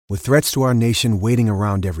With threats to our nation waiting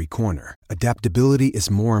around every corner, adaptability is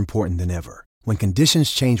more important than ever. When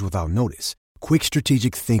conditions change without notice, quick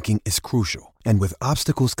strategic thinking is crucial. And with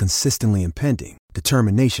obstacles consistently impending,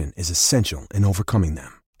 determination is essential in overcoming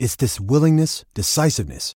them. It's this willingness,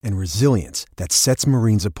 decisiveness, and resilience that sets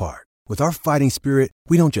Marines apart. With our fighting spirit,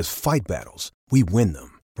 we don't just fight battles, we win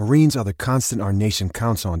them. Marines are the constant our nation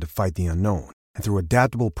counts on to fight the unknown. And through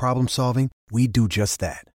adaptable problem solving, we do just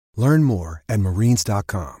that. Learn more at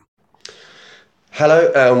marines.com.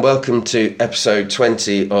 Hello and welcome to episode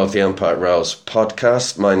 20 of the Umpire Roles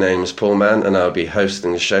podcast. My name is Paul Mann and I'll be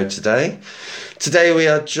hosting the show today. Today we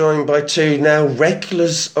are joined by two now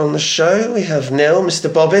regulars on the show. We have Neil,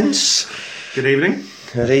 Mr. Bobbins. Good evening.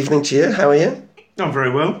 Good evening to you. How are you? I'm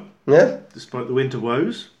very well. Yeah? Despite the winter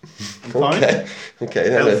woes. I'm fine.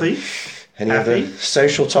 Okay. Healthy. Any happy. other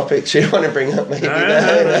social topics you want to bring up? Maybe?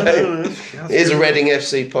 No. It is a Reading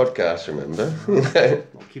FC podcast, remember?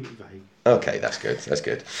 I'll keep it vague. Okay, that's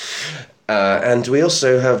good. And we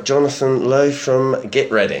also have Jonathan Lowe from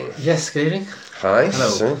Get Reading. Yes, good evening. Hi.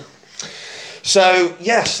 Hello. So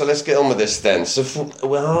let's get on with this then.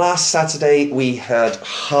 Last Saturday we had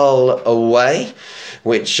Hull away,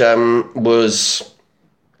 which was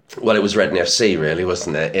Reading FC really,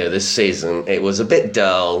 wasn't it? This season it was a bit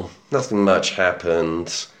dull, nothing much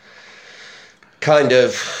happened. Kind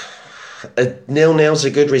of a 0-0's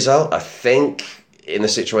a good result, I think. In the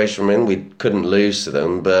situation we're in, we couldn't lose to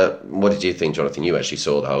them. But what did you think, Jonathan? You actually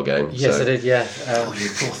saw the whole game. Yes, so. I did. Yeah.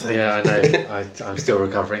 Yeah, I know. I'm still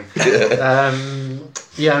recovering. I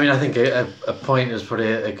mean, I think a point was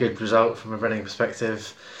probably a good result from a Reading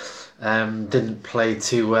perspective. Didn't play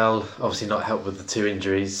too well. Obviously, not helped with the two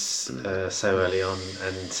injuries so early on,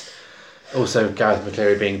 and also Gareth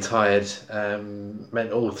McCleary being tired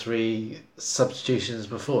meant all three substitutions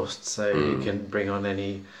were forced. So you couldn't bring on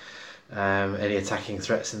any attacking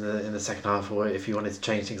threats in the second half, or if you wanted to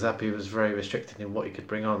change things up, he was very restricted in what he could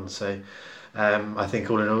bring on. So I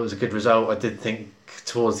think all in all it was a good result. I did think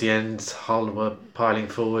towards the end Hull were piling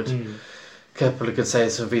forward. A couple of good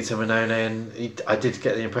saves from Vito Minone, and I did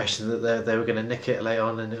get the impression that they were going to nick it late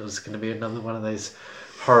on, and it was going to be another one of those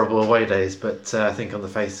horrible away days. But I think on the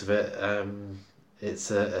face of it,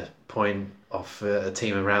 it's a point off a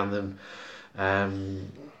team around them.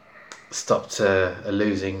 Stopped a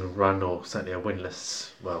losing run, or certainly a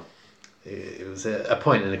winless. Well, it was a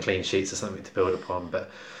point and a clean sheet, so something to build upon.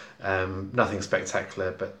 But nothing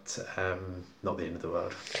spectacular, but not the end of the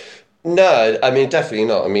world. No, I mean definitely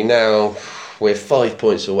not. I mean now we're 5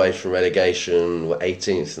 points away from relegation. We're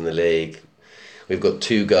 18th in the league. We've got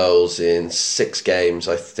 2 goals in 6 games,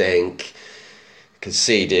 I think.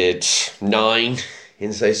 Conceded 9.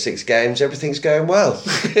 In those 6 games, everything's going well.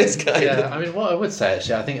 I mean, what I would say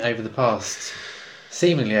actually, I think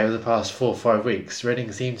seemingly over the past 4 or 5 weeks,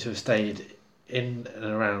 Reading seem to have stayed in and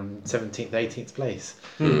around 17th, 18th place,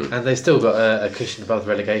 and they've still got a cushion above the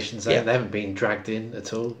relegation zone. Yeah. They haven't been dragged in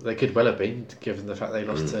at all. They could well have been, given the fact they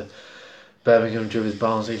lost to Birmingham, drew with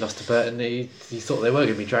Barnsley, lost to Burton. He thought they were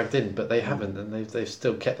going to be dragged in, but they haven't, and they've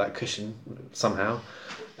still kept that cushion somehow.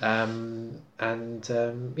 So I don't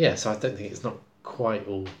think it's not quite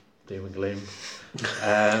all doom and gloom.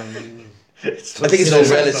 I think it's all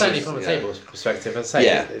relative. Certainly from a table perspective, I'd say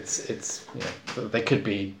it's they could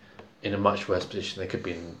be in a much worse position. They could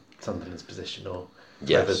be in Sunderland's position or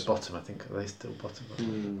whoever's bottom. I think are they still bottom?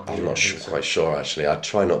 I'm not quite sure actually. I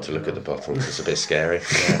try not to look at the bottom because it's a bit scary.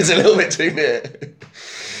 It's a little bit too near.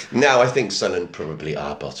 Now I think Sunderland probably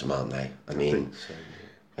are bottom, aren't they? I mean,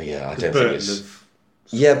 I don't think it's.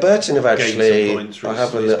 Yeah, Burton have actually.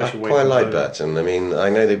 I quite like Burton. I mean, I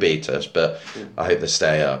know they beat us, but I hope they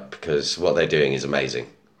stay up because what they're doing is amazing.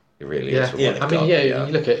 It really is. You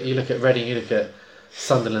look at Reading, you look at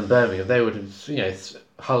Sunderland, Birmingham. They would have,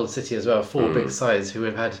 Hull City as well. 4 big sides who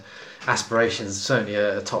have had aspirations, certainly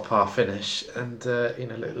a top half finish, and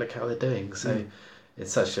look how they're doing. So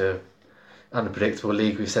it's such a unpredictable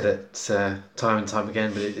league. We've said it time and time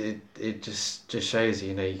again, but it just shows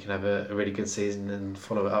you can have a really good season and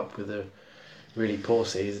follow it up with a really poor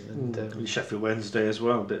season. And Sheffield Wednesday as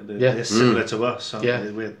well. They're similar to us.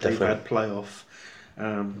 They've had playoff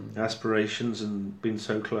aspirations and been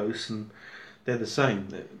so close, and they're the same.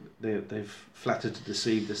 They've flattered to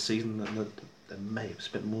deceive this season that they may have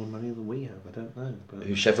spent more money than we have. I don't know. But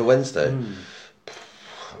who's Sheffield Wednesday?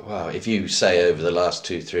 Wow, if you say over the last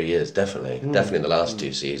 2-3 years, definitely the last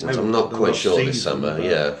 2 seasons. I'm not quite sure this summer.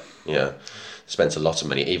 Yeah. Spent a lot of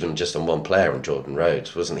money, even just on one player, on Jordan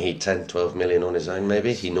Rhodes. Wasn't he 10-12 million on his own,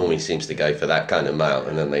 maybe? He normally seems to go for that kind of amount,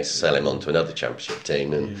 and then they sell him on to another championship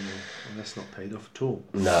team. And And that's not paid off at all.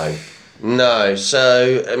 No.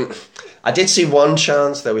 So I did see one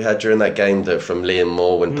chance that we had during that game from Liam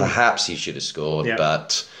Moore when perhaps he should have scored,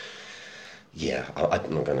 but yeah,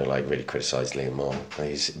 I'm not going to really criticise Liam Moore.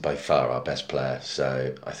 He's by far our best player.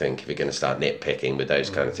 So I think if you're going to start nitpicking with those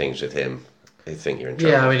kind of things with him, I think you're in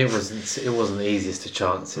trouble. Yeah, I mean it wasn't the easiest of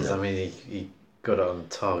chances. No. I mean he got it on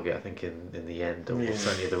target, I think in the end, or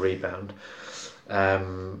certainly the rebound.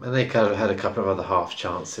 And they kind of had a couple of other half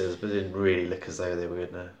chances, but it didn't really look as though they were going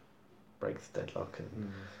to break the deadlock.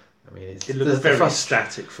 And I mean, it looked very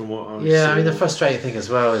static from what I was seeing. I mean, the frustrating thing as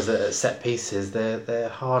well is that at set pieces, they're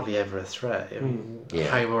hardly ever a threat. I mean,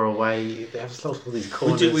 home or away, they have lots of these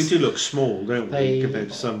corners. We do look small, don't we, compared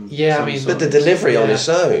to some. Yeah, I mean, but the delivery on its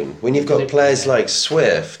own. When you've got players like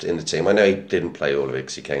Swift in the team, I know he didn't play all of it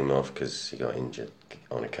because he came off because he got injured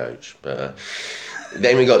on a coach. But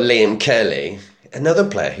then we got Liam Kelly. Another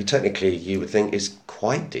player who technically you would think is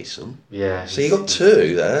quite decent. Yeah. So you got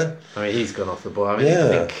two there. I mean, he's gone off the ball. I mean,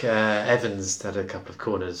 I think Evans had a couple of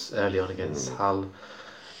corners early on against Hull,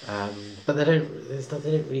 but they don't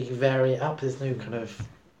really vary it up. There's no kind of,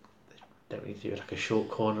 they don't really do like a short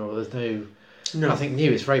corner, or there's no. Nothing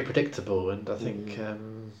new. It's very predictable, and I think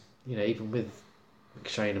even with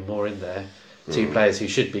McShane and Moore in there, two players who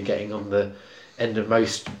should be getting on the end of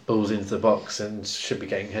most balls into the box and should be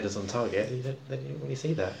getting headers on target. You don't really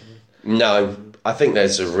see that. No, I think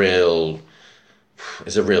there's a real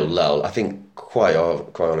lull. I think quite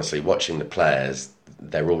honestly, watching the players,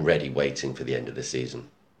 they're already waiting for the end of the season.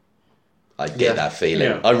 I get that feeling.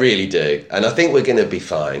 Yeah. I really do, and I think we're going to be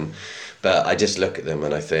fine. But I just look at them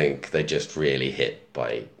and I think they're just really hit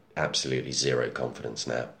by absolutely zero confidence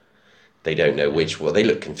now. They don't know they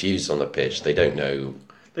look confused on the pitch. They don't know.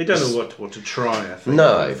 They don't know what to try, I think.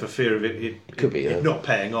 No. For fear of it could be not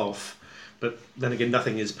paying off. But then again,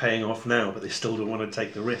 nothing is paying off now, but they still don't want to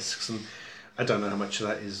take the risks. And I don't know how much of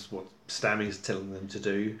that is what Stammy's telling them to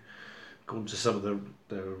do. According to some of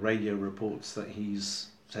the radio reports that he's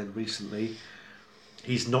said recently,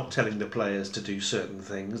 he's not telling the players to do certain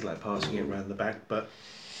things, like passing it around the back, but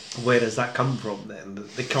where does that come from then?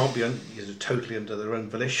 They can't be totally under their own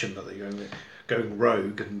volition that they're going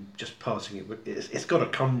rogue and just passing it. It's got to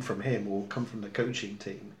come from him or come from the coaching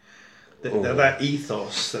team. That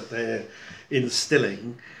ethos that they're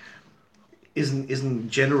instilling isn't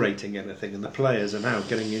generating anything, and the players are now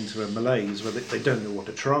getting into a malaise where they don't know what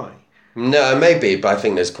to try. No, maybe, but I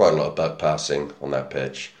think there's quite a lot of buck passing on that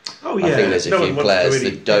pitch. Oh yeah, I think there's a few players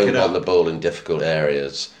that don't want the ball in difficult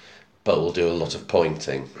areas, but will do a lot of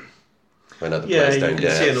pointing when other players don't. Yeah, you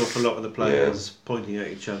can see an awful lot of the players pointing at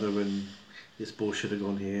each other and this ball should have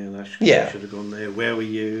gone here, that should have gone there. Where were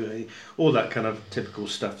you? All that kind of typical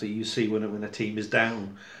stuff that you see when a team is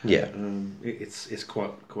down. Yeah, it's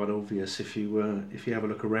quite obvious if you have a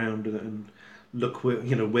look around and look where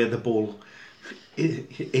the ball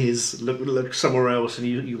is. Look somewhere else, and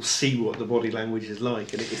you'll see what the body language is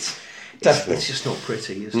like, and it's just not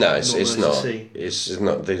pretty. It's not. It's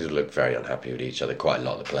not. They look very unhappy with each other. Quite a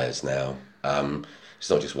lot of the players now. It's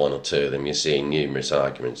not just one or two of them. You're seeing numerous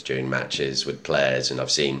arguments during matches with players, and I've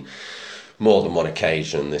seen more than one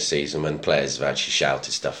occasion this season when players have actually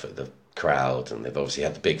shouted stuff at the crowd, and they've obviously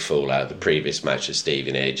had the big fallout of the previous match at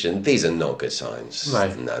Stevenage, and these are not good signs. No,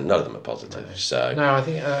 none of them are positive. No. So I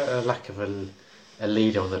think a lack of a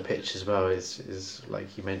leader on the pitch as well is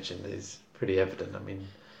like you mentioned, is pretty evident. I mean,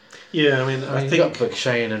 I think you've got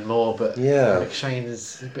McShane and Moore, but McShane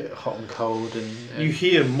is a bit hot and cold, and you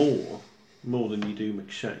hear more than you do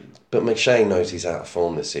McShane. But McShane knows he's out of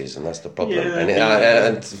form this season. That's the problem.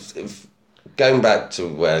 And going back to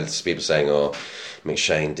where people saying,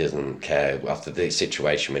 McShane didn't care after the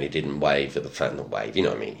situation when he didn't wave at the fan, not wave, you know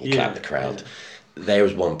what I mean? He clapped the crowd. Yeah. There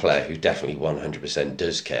is one player who definitely 100%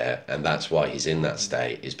 does care, and that's why he's in that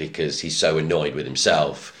state, is because he's so annoyed with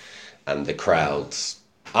himself, and the crowds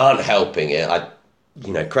aren't helping it.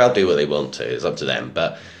 Crowd do what they want to. It's up to them,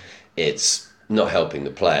 but it's not helping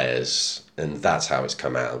the players, and that's how it's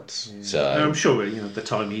come out. Yeah. So I'm sure at the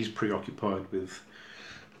time he's preoccupied with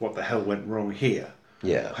what the hell went wrong here.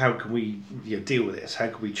 Yeah, how can we deal with this? How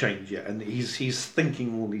can we change it? And he's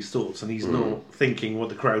thinking all these thoughts, and he's not thinking what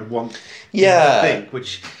the crowd want. To think,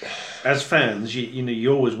 which as fans,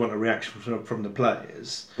 you always want a reaction from the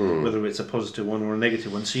players, whether it's a positive one or a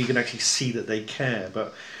negative one, so you can actually see that they care.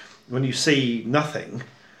 But when you see nothing.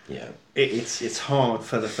 Yeah, it's hard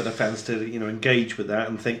for the fans to engage with that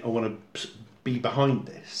and think I want to be behind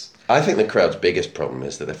this. I think the crowd's biggest problem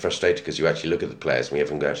is that they're frustrated because you actually look at the players and we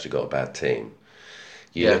haven't actually got a bad team.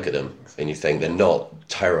 You look at them and you think they're not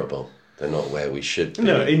terrible. They're not where we should be.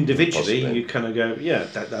 No, individually, you kind of go, yeah,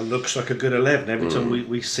 that looks like a good 11. Every time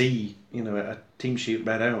we see, a team sheet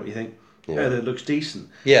read out, you think, that looks decent.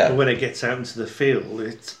 Yeah. But when it gets out into the field,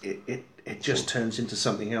 it just turns into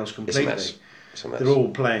something else completely. They're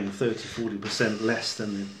all playing 30-40% less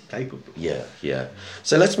than they're capable. Yeah.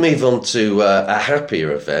 So let's move on to a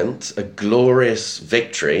happier event, a glorious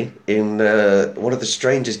victory in one of the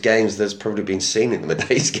strangest games that's probably been seen in the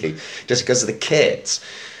Medeski, just because of the kit.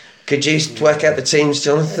 Could you work out the teams,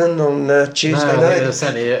 Jonathan, on Tuesday night? No,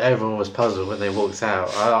 certainly everyone was puzzled when they walked out.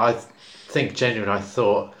 I think genuinely I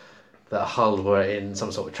thought that Hull were in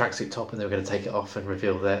some sort of tracksuit top and they were going to take it off and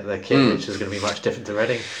reveal their kit, which was going to be much different to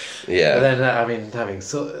Reading. Yeah. But then, having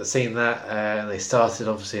seen that, they started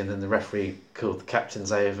obviously, and then the referee called the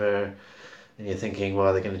captains over, and you're thinking,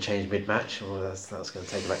 well, they're going to change mid-match, or that's going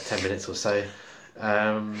to take about 10 minutes or so.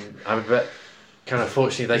 But kind of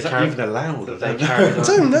fortunately, Is that even allowed? I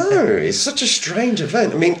don't know. It's such a strange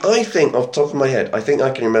event. I mean, I think off the top of my head, I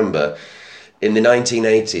can remember. In the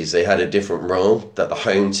 1980s, they had a different rule that the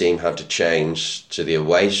home team had to change to the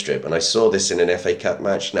away strip. And I saw this in an FA Cup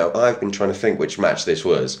match. Now, I've been trying to think which match this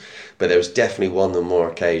was, but there was definitely one or more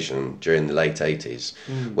occasion during the late 80s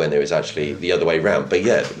when there was actually the other way round. But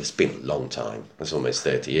yeah, it's been a long time. That's almost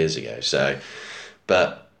 30 years ago. So,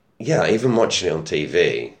 but yeah, even watching it on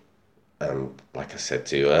TV, like I said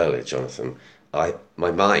to you earlier, Jonathan,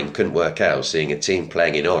 my mind couldn't work out seeing a team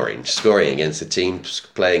playing in orange scoring against a team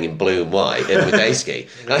playing in blue and white in Medeski.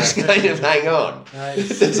 I was kind of, hang on,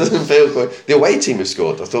 this doesn't feel good. The away team have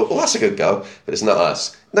scored. I thought, that's a good goal, but it's not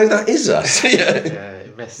us. No, that is us.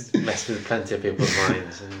 It messed with plenty of people's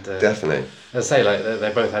minds. And definitely. As I say, like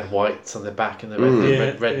they both had whites on their back and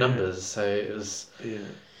the red numbers, so it was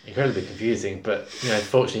incredibly confusing. But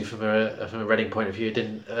fortunately, from a Reading point of view, it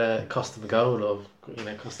didn't cost them a goal or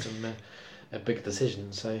cost them a big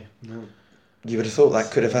decision. So you would have thought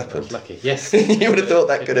that could have happened. Lucky, yes. You would have thought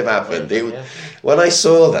that could have happened. When I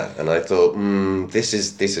saw that, and I thought, this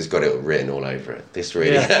has got it written all over it. This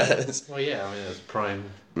really has. Well, it's prime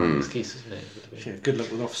excuse, isn't it? Yeah, good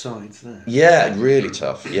luck with offsides there. Yeah, really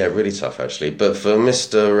tough. Yeah, really tough actually. But for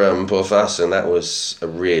Mr. Borfassen, that was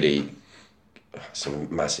it's a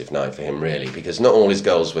massive night for him, really, because not all his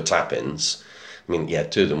goals were tap-ins. I mean,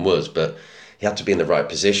 2 of them was, but he had to be in the right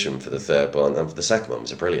position for the third one, and for the second one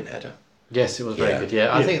was a brilliant header. Yes, it was very good.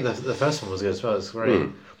 Yeah, I think the first one was good as well. It was a very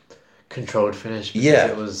controlled finish.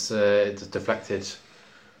 It was deflected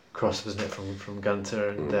cross, wasn't it, from Gunter,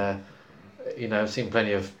 and I've seen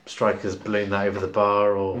plenty of strikers balloon that over the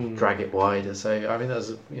bar or drag it wider. So I mean, that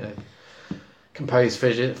was composed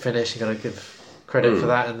finish. You got to give credit for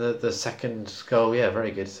that, and the second goal,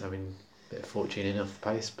 very good. I mean, a bit of fortune in off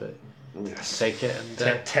the pace, but. Take it,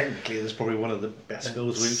 and technically, there's probably one of the best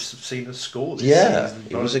goals we've seen us score this season.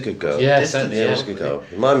 It was a good goal. Yeah, certainly. It was a good goal.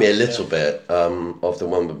 Reminded me a little bit of the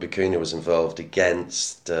one where Bacuna was involved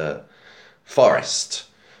against Forest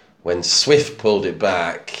when Swift pulled it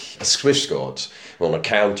back. Swift scored on a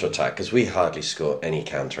counter attack, because we hardly score any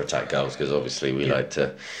counter attack goals, because obviously we like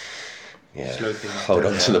to hold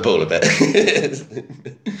on to the ball a bit.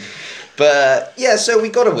 But so we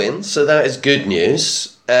got a win, so that is good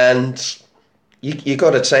news. And you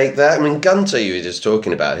got to take that. I mean, Gunter, you were just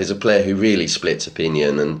talking about, is a player who really splits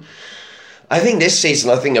opinion. And I think this season,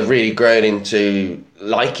 I've really grown into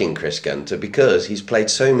liking Chris Gunter, because he's played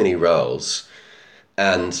so many roles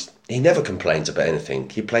and he never complains about anything.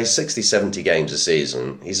 He plays 60, 70 games a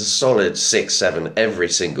season. He's a solid 6, 7 every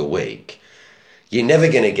single week. You're never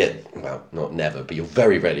going to get, well, not never, but you're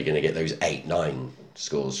very rarely going to get those 8, 9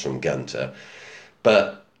 scores from Gunter.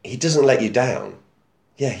 But he doesn't let you down.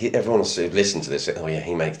 Yeah, everyone wants to listen to this.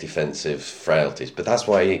 He makes defensive frailties, but that's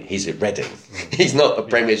why he's at Reading. He's not a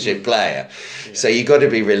Premiership player, so you got to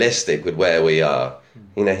be realistic with where we are.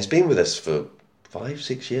 He's been with us for 5,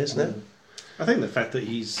 6 years now. I think the fact that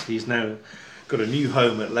he's now got a new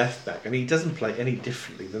home at left back, and he doesn't play any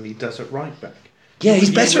differently than he does at right back. Yeah,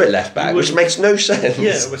 he's better at left back, which makes no sense.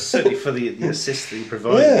 Yeah, it was certainly for the assist that he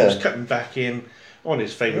provided. He was cutting back in on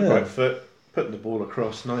his favourite right foot, putting the ball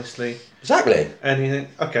across nicely. Exactly. And you think,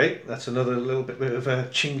 okay, that's another little bit of a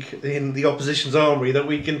chink in the opposition's armoury that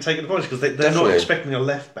we can take advantage, because they're not expecting a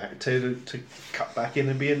left back to cut back in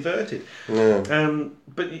and be inverted. Yeah.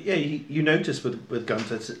 But you notice with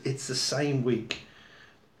Gunter, it's the same week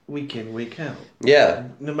in, week out. Yeah.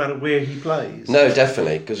 No matter where he plays. No,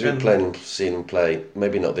 definitely, because we've seen him play,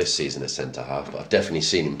 maybe not this season as centre-half, but I've definitely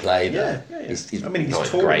seen him play there. Yeah. He's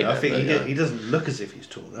tall enough. He doesn't look as if he's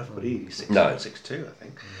tall enough, but he's 6'2", I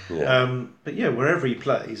think. Yeah. But wherever he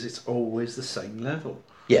plays, it's always the same level.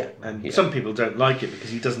 Yeah. And some people don't like it because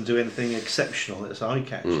he doesn't do anything exceptional that's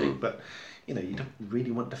eye-catching. But, you don't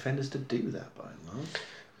really want defenders to do that by and large.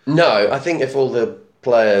 No, I think if all the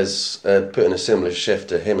players put in a similar shift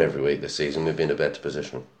to him every week this season, we'd be in a better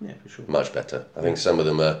position. Yeah, for sure. Much better. I think some of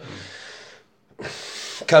them are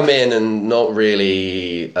come in and not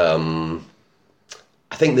really...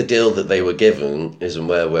 I think the deal that they were given isn't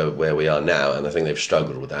where we are now, and I think they've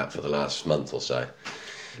struggled with that for the last month or so.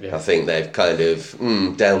 Yeah. I think they've kind of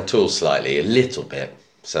down tools slightly, a little bit,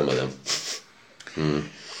 some of them.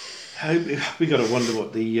 We got to wonder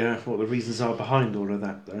what the reasons are behind all of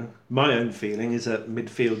that, though. My own feeling is that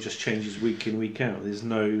midfield just changes week in, week out. There's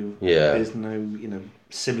no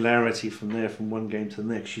similarity from one game to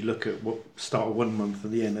the next. You look at what start of 1 month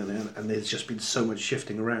and the end, and there's just been so much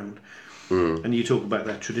shifting around. And you talk about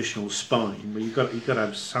that traditional spine, where you've got to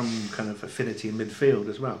have some kind of affinity in midfield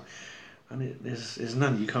as well. And there's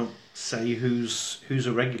none. You can't say who's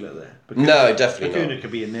a regular there. No, definitely not. Bacuna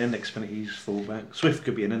could be in there next minute he's fullback. Swift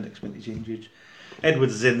could be in there next minute he's injured.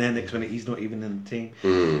 Edwards is in there next minute he's not even in the team.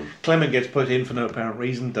 Clement gets put in for no apparent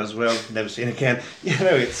reason, does well, never seen again.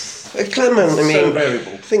 It's Clement. so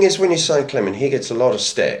variable. The thing is, when you sign Clement, he gets a lot of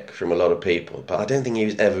stick from a lot of people, but I don't think he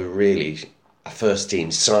was ever really a first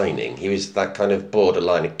team signing. He was that kind of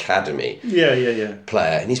borderline academy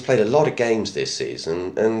player, and he's played a lot of games this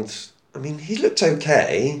season, and he looked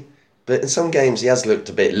okay, but in some games he has looked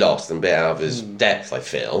a bit lost and a bit out of his depth, I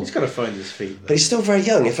feel. He's got to find his feet, though. But he's still very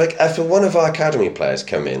young. If one of our academy players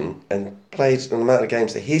come in and played an amount of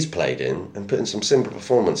games that he's played in and put in some simple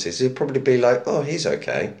performances, he'd probably be like, oh, he's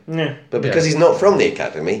okay. Yeah. But because he's not from the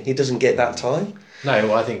academy, he doesn't get that time. No,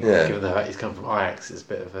 well, I think given the fact he's come from Ajax, it's a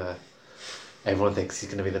bit of a... Everyone thinks he's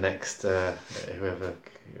going to be the next whoever...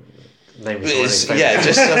 Name is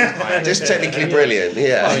just technically brilliant.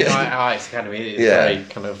 Yeah, Ajax Academy is very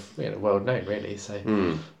kind of well known, really. So,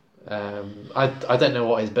 I don't know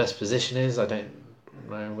what his best position is. I don't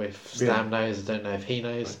know if Stam knows. I don't know if he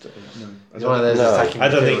knows. He's one of those attacking. I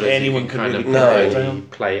don't think anyone can really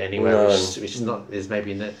play anywhere, which is not is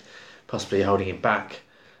maybe possibly holding him back.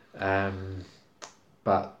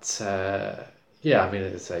 But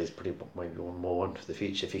I'd say he's probably maybe one for the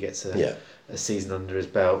future if he gets a season under his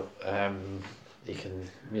belt. He can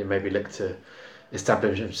maybe look to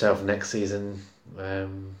establish himself next season.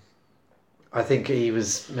 I think he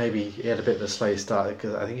had a bit of a slow start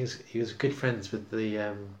because I think he was good friends with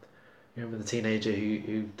the remember the teenager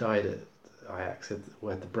who died at Ajax who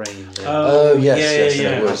had the brain. Yes.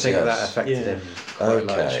 I think that affected him quite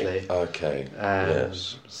largely. Okay.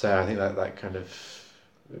 Yes. So I think that kind of.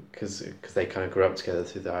 Because they kind of grew up together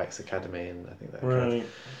through the Ajax Academy, and I think that kind of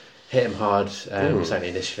hit him hard, certainly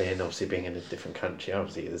initially, and obviously being in a different country.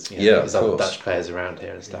 Obviously, there's other Dutch players around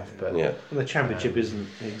here and stuff. But the Championship isn't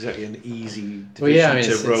exactly an easy division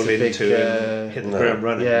to roll into and hit the ground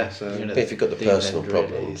running. Yeah, so. If you've got the personal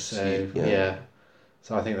problems, so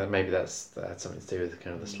I think that maybe that had something to do with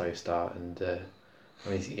kind of the slow start, and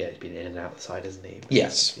he's been in and out the side, hasn't he?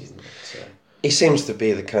 Yes. He seems to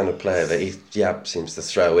be the kind of player that he seems to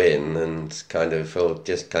throw in and kind of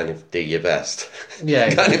just kind of do your best.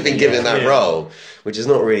 Yeah, kind of been given that role, which is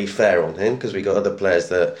not really fair on him because we got other players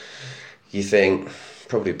that you think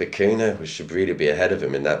probably Bacuna should really be ahead of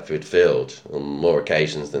him in that midfield on more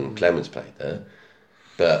occasions than Clement's played there.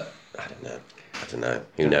 But I don't know.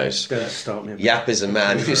 Who knows? Jaap is a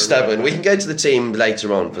man who's stubborn. We can go to the team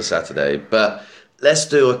later on for Saturday, but. Let's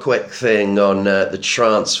do a quick thing on the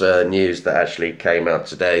transfer news that actually came out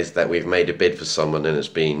today, is that we've made a bid for someone and it's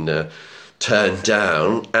been turned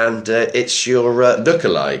down, and it's your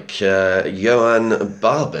lookalike, Johan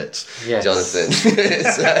Barbet, yes. Jonathan.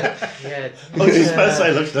 It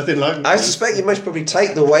looks nothing like me. I suspect you must probably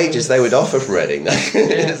take the wages they would offer for Reading.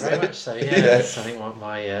 Yeah, very much so. Yeah. I think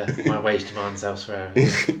my wage demands elsewhere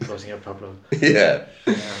is causing a problem. Yeah.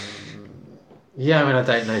 I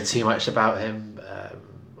don't know too much about him.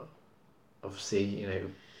 Obviously,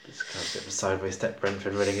 it's kind of a bit of a sideways step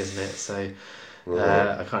Brentford Reading, isn't it? So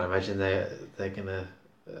I can't imagine they're going to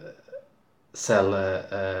sell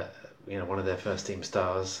one of their first team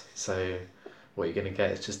stars. So what you're going to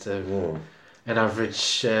get is just an average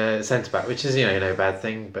centre back, which is no bad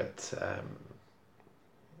thing, but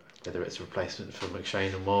whether it's a replacement for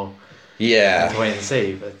McShane or more, have to wait and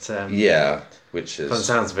see. But which is from the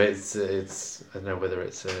sounds of it, it's I don't know whether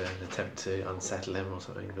it's an attempt to unsettle him or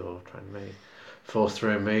something, or trying to maybe force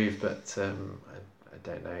through a move. But I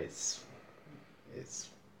don't know. It's I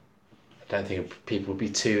don't think people would be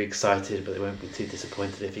too excited, but they won't be too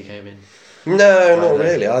disappointed if he came in. No, not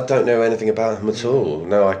really. I don't know anything about him at all.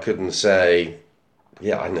 No, I couldn't say.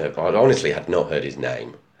 Yeah, I know. I honestly had not heard his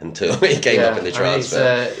name. until he came up in the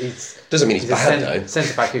transfer. Doesn't mean he's bad though.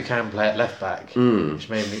 Centre back who can play at left back, which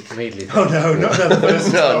made me immediately think, oh no, not the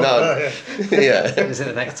first. no. Yeah. Is it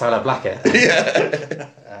the next Tyler Blackett? Yeah.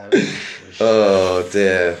 Oh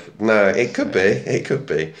dear. No, it could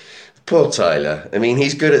be. Poor Tyler. I mean,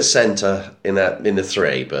 he's good at centre in the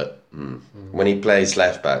three, but when he plays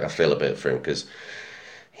left back, I feel a bit for him because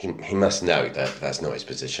he must know that that's not his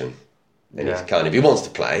position. And if he wants to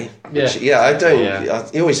play, he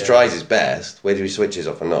always tries his best, whether he switches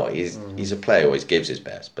off or not. He's a player who always gives his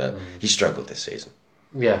best, but he struggled this season.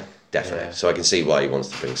 Yeah. Definitely. Yeah. So I can see why he wants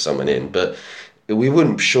to bring someone in, but we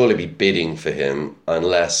wouldn't surely be bidding for him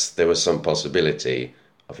unless there was some possibility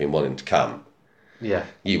of him wanting to come. Yeah.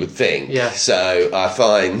 You would think. Yeah. So I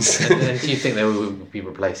find... and do you think they will be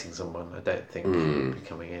replacing someone? I don't think he will be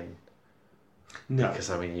coming in. No. Because,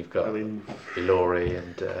 you've got Ilori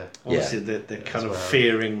and... obviously, they're kind of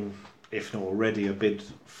fearing, if not already, a bid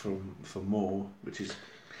for more, which has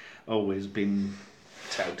always been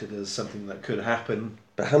touted as something that could happen.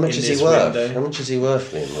 But how much is he worth? Window. How much is he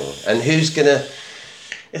worth, Liam Moore? And who's going to...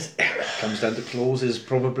 It comes down to clauses,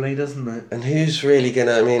 probably, doesn't it? And who's really going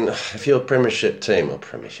to... if you're a Premiership team,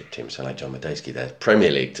 sound like John Madejski there,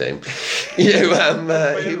 Premier League team,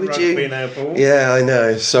 who would you... Yeah, I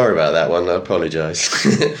know. Sorry about that one. I apologise.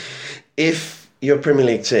 If you're a Premier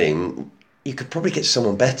League team, you could probably get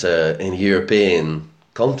someone better in a European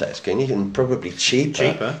context, can you? And probably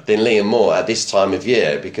cheaper than Liam Moore at this time of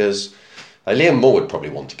year, because Liam Moore would probably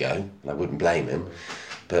want to go, and I wouldn't blame him.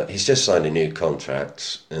 But he's just signed a new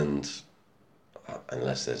contract, and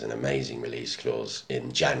unless there's an amazing release clause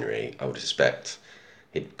in January, I would expect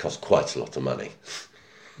it cost quite a lot of money.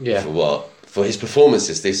 Yeah. For what? For his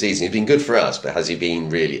performances this season. He's been good for us, but has he been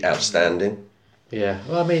really outstanding? Yeah.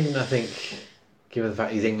 Well, I think, given the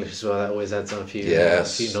fact he's English as well, that always adds on a few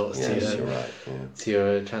notes to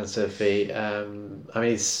your transfer fee. I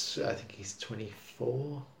think he's 24,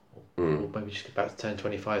 or maybe just about to turn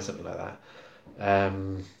 25, something like that.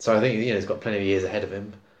 So I think he's got plenty of years ahead of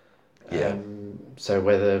him. So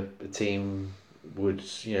whether the team would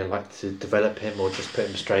like to develop him or just put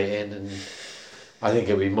him straight in, and I think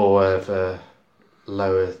it'll be more of a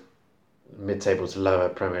lower mid-table to lower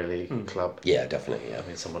Premier League club. Yeah, definitely. Yeah.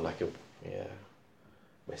 Someone like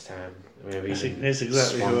West Ham. That's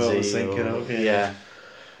exactly Swansea, who I was thinking of. Yeah.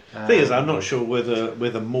 Thing is, I'm not sure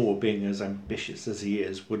whether Moore, being as ambitious as he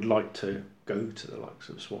is, would like to go to the likes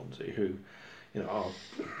of Swansea, who, are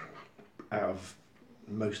out of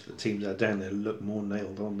most of the teams that are down there, look more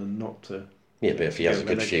nailed on than not to. Yeah, but if he has a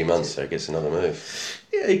good few months, so he gets another move.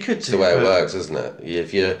 Yeah, he could. It's the way it works, isn't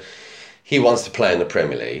it? He wants to play in the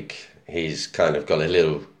Premier League. He's kind of got a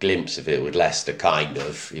little glimpse of it with Leicester, kind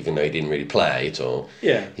of, even though he didn't really play it, or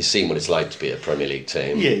he's seen what it's like to be a Premier League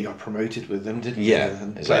team. Yeah, he got promoted with them, didn't he? Yeah,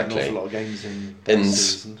 and exactly. Played an awful lot of games in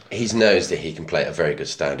season. He knows that he can play at a very good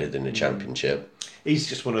standard in the Championship. He's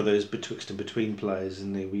just one of those betwixt and between players,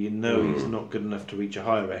 isn't he? Where he's not good enough to reach a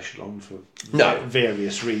higher echelon for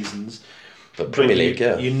various reasons. But Premier League,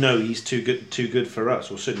 he's too good for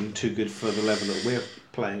us, or certainly too good for the level that we're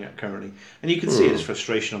playing at currently. And you can see his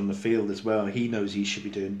frustration on the field as well. He knows he should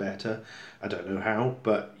be doing better. I don't know how,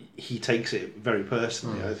 but he takes it very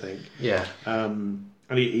personally, I think. Yeah. And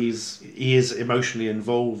he is emotionally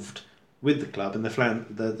involved with the club, and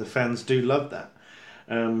the fans do love that.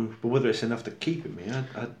 But whether it's enough to keep him here,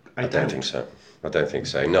 I don't think so. I don't think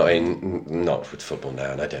so. Not with football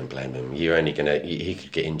now, and I don't blame him. You're only he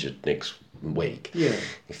could get injured next week. Yeah.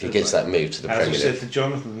 If he gets that move to the Premier League. As you said to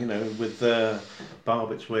Jonathan, with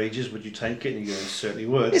Barbett's wages, would you take it? And you go, certainly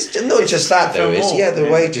would. It's not just that though. The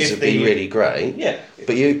wages would be really great. Yeah.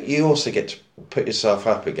 But you also get to put yourself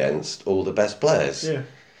up against all the best players. Yeah.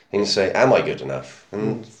 And say, am I good enough?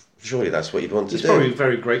 And surely that's what you'd want to do. He's probably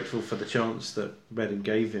very grateful for the chance that Reading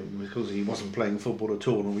gave him, because he wasn't playing football at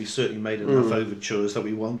all, and we certainly made enough overtures that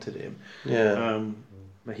we wanted him. Yeah.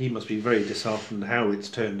 But he must be very disheartened how it's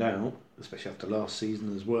turned out, especially after last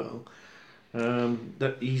season as well.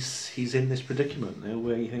 That he's in this predicament now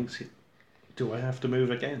where he thinks, do I have to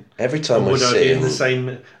move again? Every time would I be in the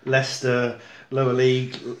same Leicester lower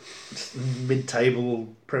league, mid-table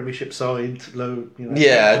Premiership side,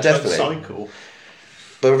 definitely cycle.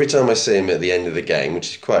 But every time I see him at the end of the game,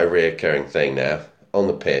 which is quite a reoccurring thing now, on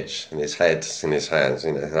the pitch, and his head's in his hands,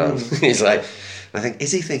 he's like, I think,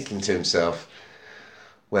 is he thinking to himself,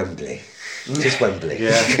 Wembley, just Wembley,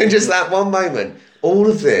 just that one moment. All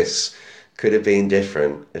of this could have been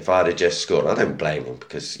different if I'd have just scored. I don't blame him,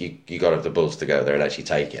 because you got to have the balls to go there and actually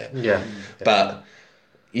take it. Yeah. But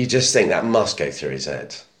you just think that must go through his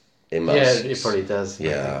head. It must. Yeah, it probably does.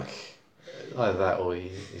 Yeah. Either that, or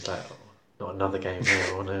he's like, not another game here.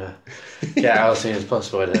 I want to get out as soon as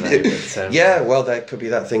possible. I don't know. But, yeah, well, that could be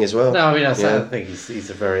that thing as well. No, I mean, I think he's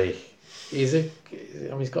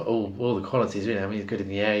got all the qualities. You know, I mean, he's good in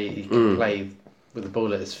the air. He can play with the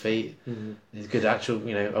ball at his feet. He's a good actual,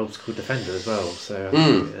 old school defender as well. So I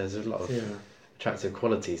think there's a lot of attractive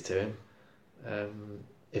qualities to him.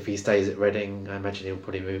 If he stays at Reading, I imagine he'll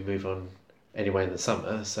probably move on anyway in the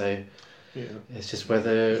summer. So it's just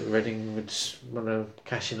whether Reading would want to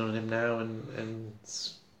cash in on him now and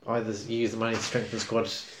either use the money to strengthen the squad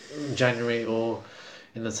in January or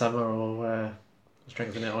in the summer, or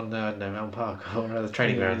strengthen it on Elm Park or the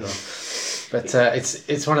training ground. But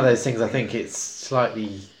it's one of those things. I think it's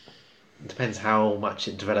slightly depends how much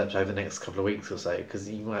it develops over the next couple of weeks or so, because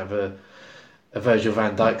you might have a Virgil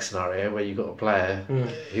van Dijk scenario where you've got a player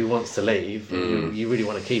who wants to leave, and you really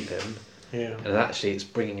want to keep him, and actually it's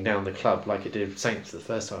bringing down the club like it did Saints the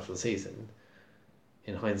first half of the season.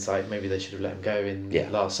 In hindsight, maybe they should have let him go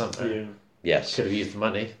in last summer. Yes, could have used the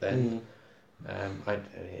money then.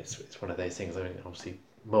 It's one of those things. I mean, obviously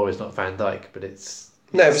Moore is not Van Dijk, but it's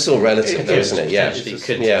all relative, though, isn't it? Yeah, it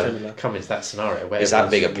could come into that scenario where is that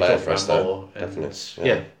big a player for us, though? Definitely.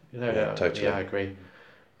 Totally. Yeah, I agree.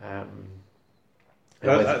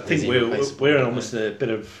 I think we're in almost a bit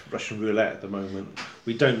of Russian roulette at the moment.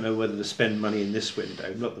 We don't know whether to spend money in this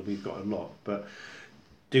window. Not that we've got a lot, but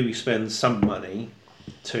do we spend some money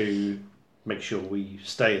to make sure we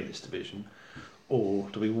stay in this division, or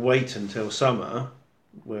do we wait until summer,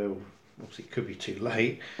 where obviously it could be too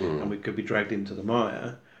late and we could be dragged into the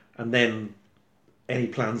mire, and then any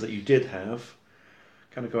plans that you did have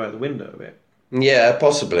kind of go out the window a bit? Yeah,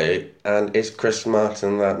 possibly. And is Chris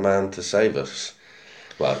Martin that man to save us?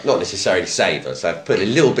 Well, not necessarily save us. I've put a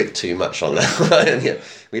little bit too much on that.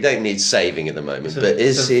 We don't need saving at the moment. But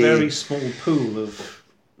is he... It's a very small pool of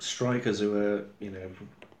strikers who are,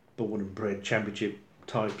 born and bred Championship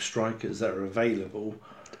type strikers that are available.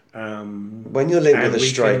 When you're linked with a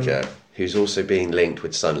striker who's also being linked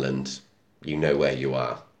with Sunderland, you know where you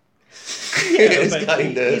are.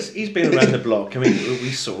 He's been around the block. I mean,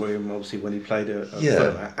 we saw him obviously when he played at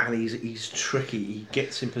Fulham, and he's tricky. He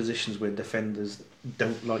gets in positions where defenders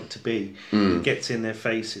don't like to be. He gets in their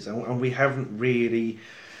faces, and we haven't really,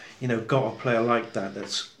 got a player like that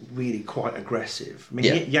that's really quite aggressive. I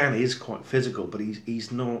mean, Jan is quite physical, but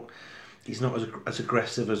he's not as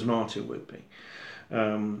aggressive as Martin would be.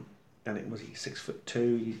 And it was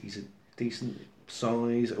 6'2". He's a decent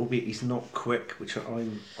size, albeit he's not quick, which I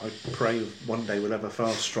pray one day we'll have a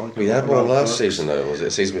fast striker. We had one last season, though, was it?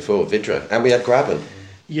 The season before, Vidra, and we had Graben.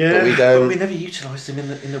 Yeah, but we never utilised him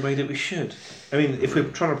in the way that we should. I mean, if we're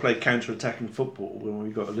trying to play counter-attacking football, when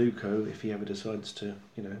we've got Aluko, if he ever decides to,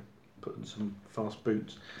 put in some fast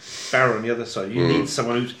boots, Barrow on the other side, you need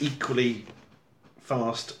someone who's equally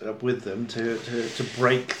fast with them to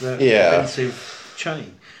break the defensive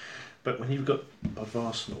chain. But when you've got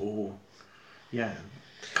Bodvarsson or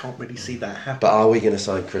can't really see that happen. But are we going to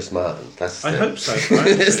sign Chris Martin? I hope so,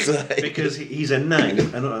 right? Because he's a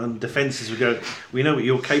name, and defences will go, we know what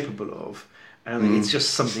you're capable of, and it's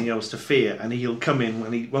just something else to fear, and he'll come in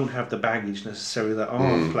and he won't have the baggage necessarily that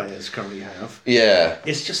our players currently have. Yeah.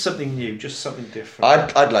 It's just something new, just something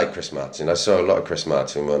different. I'd like Chris Martin. I saw a lot of Chris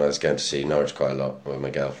Martin when I was going to see Norwich quite a lot with my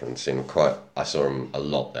girlfriend. I saw him a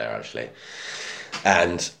lot there, actually.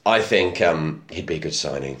 And I think he'd be a good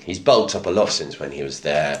signing. He's bulked up a lot since when he was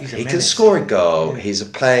there. He can score a goal. Yeah. He's a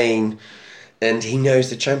plane, and he knows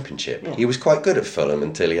the Championship. Yeah. He was quite good at Fulham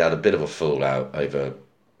until he had a bit of a fallout over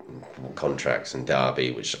contracts and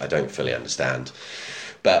Derby, which I don't fully understand.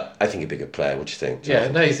 But I think he'd be a good player. What do you think,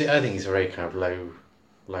 Jonathan? I think he's a very kind of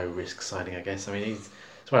low risk signing, I guess. I mean, he's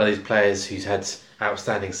one of those players who's had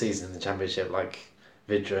outstanding seasons in the Championship, like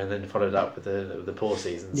Vidra, and then followed up with the poor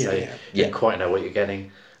season. So you don't quite know what you're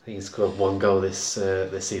getting. I think he's scored one goal this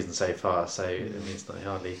season so far, so it's not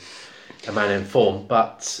hardly a man in form.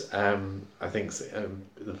 But I think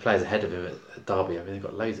the players ahead of him at Derby, I mean, they've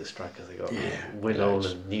got loads of strikers. They've got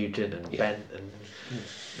Winnall and Nugent and Bent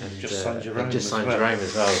and just signed Jerome as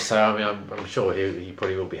well. So I mean, I'm sure he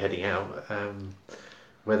probably will be heading out.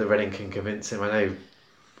 Whether Reading can convince him, I know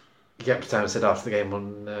Gepstam said after the game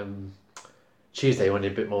on Tuesday he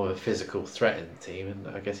wanted a bit more of a physical threat in the team, and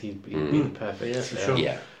I guess he'd be the perfect. Yeah, for sure.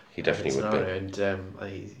 Yeah, he definitely would be. And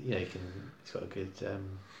he's got a good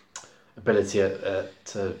ability at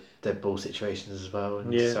dead ball situations as well,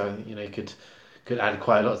 and so he could add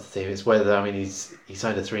quite a lot to the team. It's whether he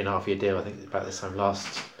signed a 3.5-year deal, I think about this time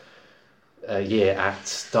last year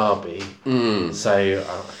at Derby, so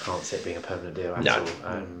I can't see it being a permanent deal at all.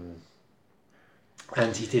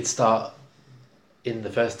 And he did start in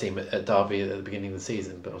the first team at Derby at the beginning of the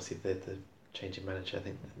season, but obviously the changing manager, I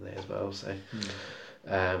think, there as well. So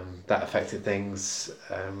that affected things.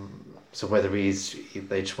 So whether they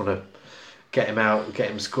just want to get him out, get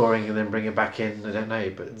him scoring, and then bring him back in, I don't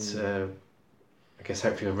know. But I guess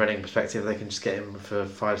hopefully from a Reading perspective, they can just get him for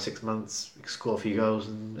 5-6 months, score a few goals,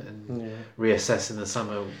 and reassess in the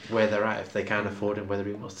summer where they're at, if they can afford him, whether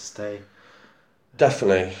he wants to stay.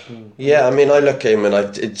 Definitely. Yeah, I mean, I look at him and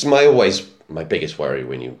it's my biggest worry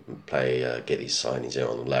when you get these signings in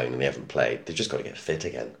on loan and they haven't played. They've just got to get fit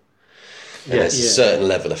again. And there's a certain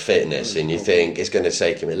level of fitness, and you think it's going to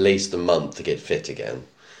take him at least a month to get fit again.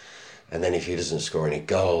 And then if he doesn't score any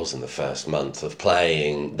goals in the first month of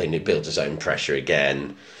playing, then he builds his own pressure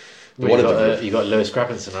again. Well, you've got Lewis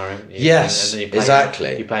Grabban scenario. Yes, and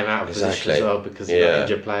exactly. You play him out of position as well because you've got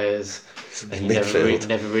injured players. And you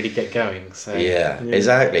never really get going. So. Yeah,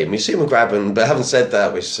 exactly. And we've seen with Grabban, but having said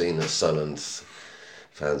that, we've seen that Sunderland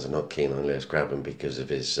fans are not keen on Lewis Grabban because of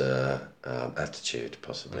his attitude,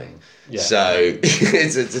 possibly. Yeah. So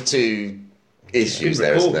it's the two issues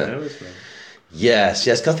there, isn't there? Yes.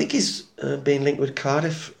 I think he's being linked with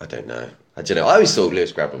Cardiff. I don't know. I always thought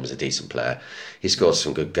Lewis Grabban was a decent player. He scored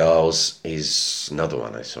some good goals. He's another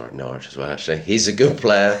one I saw at Norwich as well, actually. He's a good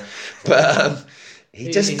player. But...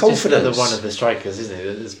 He's just confidence. Just another one of the strikers, isn't he?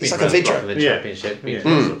 There's been like a Vidra in the Championship.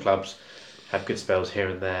 Lots of clubs have good spells here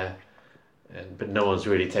and there, but no one's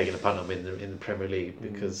really taken a punt on him in the Premier League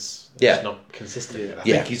because it's not consistent. I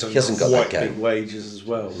think he hasn't got quite big wages as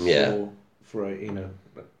well. For a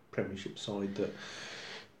Premiership side that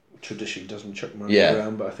traditionally doesn't chuck money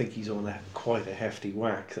around, but I think he's on quite a hefty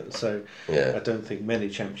whack. So I don't think many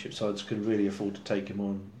Championship sides could really afford to take him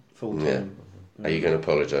on full time. Are you going to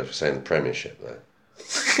apologise for saying the Premiership though?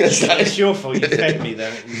 It's your fault. You fed me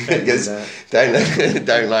there. Don't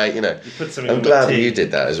I'm glad you did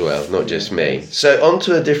that as well, not just me. So on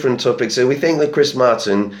to a different topic. So we think that Chris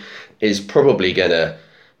Martin is probably going to,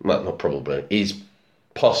 well, not probably, is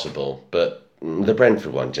possible, but the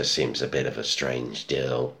Brentford one just seems a bit of a strange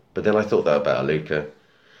deal. But then I thought that about Aluka.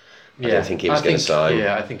 I don't think he was going to sign.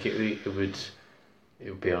 Yeah, I think it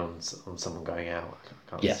would be on someone going out.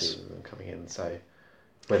 I can't see them coming in. So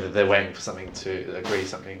whether they're waiting for something to agree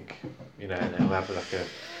something, and it'll have like a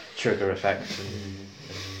trigger effect.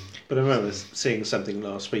 But I remember seeing something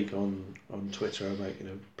last week on Twitter about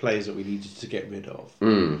players that we needed to get rid of.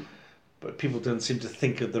 But people don't seem to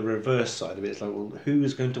think of the reverse side of it. It's like, well, who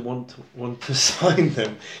is going to want to sign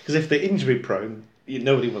them? Because if they're injury prone,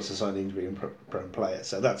 nobody wants to sign an injury-prone player,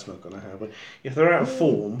 so that's not going to happen. If they're out of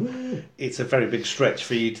form, it's a very big stretch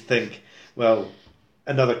for you to think, well,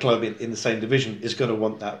 another club in the same division is going to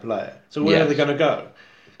want that player. So where are they going to go?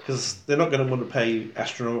 Because they're not going to want to pay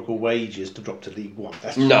astronomical wages to drop to League One.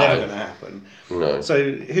 That's never going to happen. No.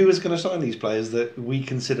 So who is going to sign these players that we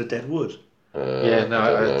consider dead wood? I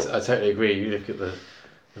totally agree. You look at the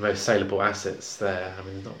most saleable assets there. I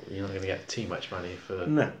mean, you're not going to get too much money for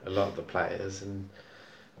a lot of the players, and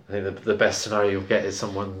I think the best scenario you'll get is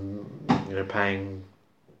someone paying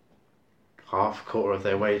half, quarter of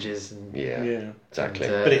their wages. And, exactly.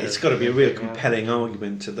 But it's got to be a real compelling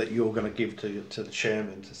argument that you're going to give to the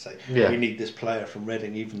chairman to say we need this player from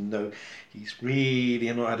Reading, even though he's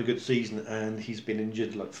really not had a good season and he's been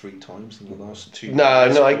injured like 3 times in the last 2 years. No,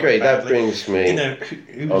 I agree. That brings me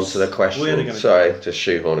onto the question. Sorry, just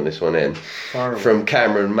shoehorning this one in. From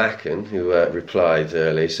Cameron Macken, who replied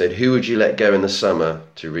earlier, said, "Who would you let go in the summer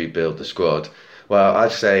to rebuild the squad?" Well,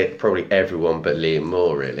 I'd say probably everyone but Liam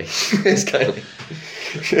Moore, really. It's kind of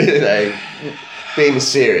being a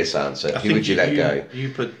serious answer. Who would you let go? You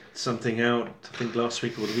put something out, I think last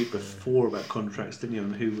week or the week before, about contracts, didn't you?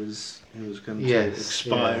 And who was going to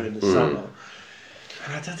expire in the summer.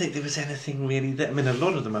 And I don't think there was anything really there. I mean, a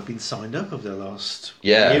lot of them have been signed up over the last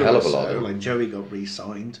year hell of a or lot. So. Like Joey got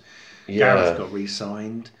re-signed, Gareth got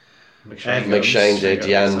re-signed, McShane did,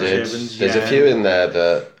 Jan did. There's a few in there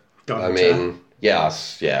that I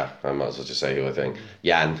might as well just say who I think.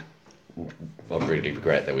 Jan. I really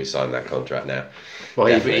regret that we signed that contract now. Well,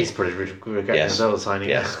 he's probably regretting as well signing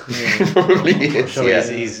it. Probably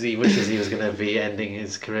is. He wishes he was going to be ending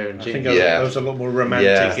his career in June. I think I was a lot more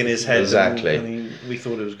romantic in his head than we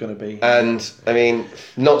thought it was going to be. And, I mean,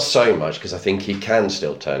 not so much, because I think he can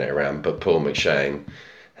still turn it around, but Paul McShane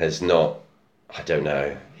has not, I don't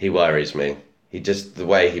know, he worries me. The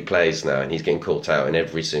way he plays now, and he's getting caught out in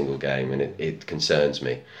every single game, and it concerns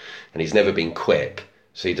me. And he's never been quick.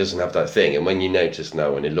 So he doesn't have that thing. And when you notice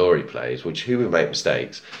now when Ilori plays, which who would make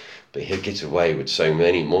mistakes, but he'll get away with so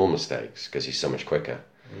many more mistakes because he's so much quicker.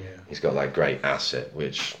 Yeah. He's got that great asset,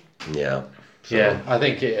 which, I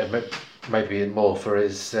think it may be more for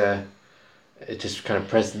his just kind of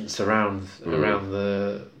presence around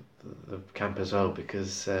the the camp as well,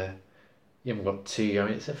 because you haven't got two. I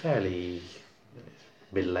mean, it's a fairly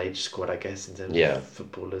middle-aged squad, I guess, in terms of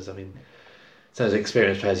footballers. I mean, in terms of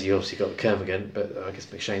experienced players, you obviously got Kermorgant, but I guess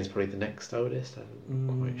McShane's probably the next oldest.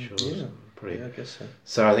 I'm quite sure. Yeah. Probably. Yeah, I guess so.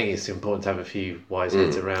 So I think it's important to have a few wise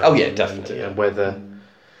heads around. Oh yeah, definitely. And whether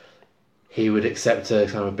he would accept a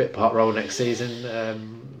kind of a bit part role next season,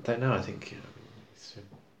 don't know. I think.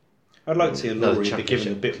 I'd like to see Laurie be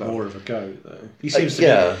given a bit more of a go, though. He seems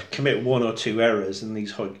to commit one or two errors and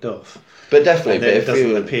he's hiked off. But definitely, but it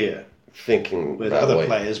doesn't appear. Thinking with other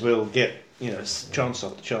players will get chance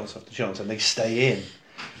after chance after chance, and they stay in.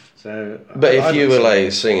 So, but if you were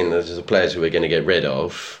like seeing there's the players who we're going to get rid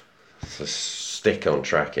of, so stick on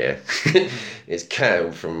track here. It's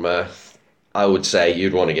Cam from. I would say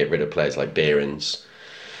you'd want to get rid of players like Behrens,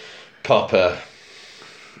 Popper,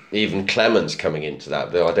 even Clemens coming into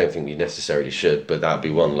that. Though I don't think you necessarily should, but that'd be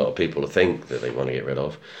one a lot of people to think that they want to get rid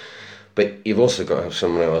of. But you've also got to have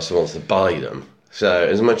someone else who wants to buy them. So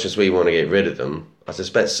as much as we want to get rid of them, I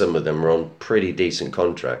suspect some of them are on pretty decent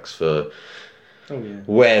contracts for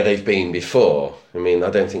where they've been before. I mean, I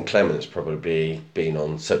don't think Clemens probably been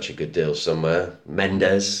on such a good deal somewhere.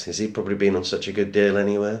 Mendes, has he probably been on such a good deal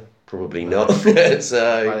anywhere? Probably not.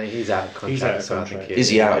 So I think he's out of contract. He's out of contract. Is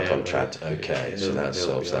he out of contract? Okay, so that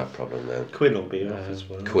solves that problem then. Quinn will be off as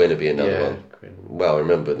well. Quinn will be another one. Quinn. Well,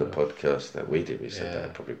 remember in the podcast that we did, we said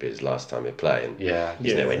that'd probably be his last time he'd play, and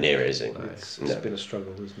he's nowhere near, is he? It's been a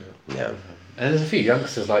struggle, isn't it? Yeah. And there's a few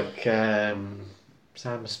youngsters like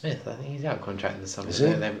Sam Smith. I think he's out of contract in the summer.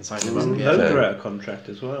 They haven't signed him up yet. Loader out of contract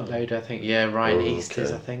as well. Loader, I think. Yeah, Ryan East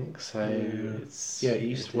is, I think. So it's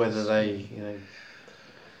East whether they,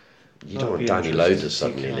 You don't want Danny Loader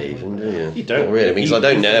suddenly leaving, do you? You don't. Not really, because I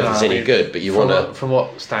don't know if it's any good, but you want to... From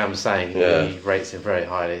what Stan was saying, he rates him very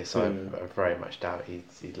highly, so I very much doubt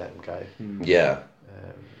he'd let him go. Yeah.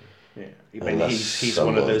 I mean, he's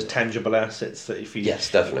one of those tangible assets that if you... Yes,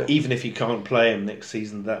 definitely. Even if you can't play him next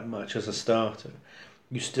season that much as a starter,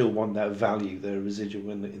 you still want that value, the residual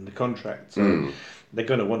in the contract. So they're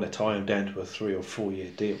going to want to tie him down to a 3 or 4 year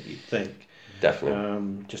deal, you'd think.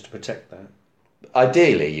 Definitely. Just to protect that.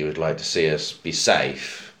 Ideally, you would like to see us be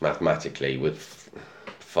safe mathematically with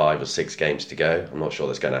 5 or 6 games to go. I'm not sure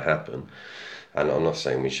that's going to happen. And I'm not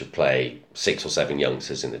saying we should play 6 or 7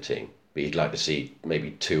 youngsters in the team. But you'd like to see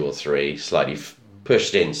maybe 2 or 3 slightly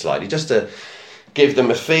pushed in slightly, just to give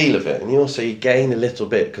them a feel of it. And you gain a little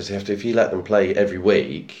bit, because if you let them play every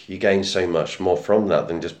week, you gain so much more from that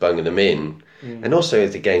than just bunging them in. And also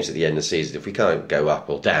the games at the end of the season, if we can't go up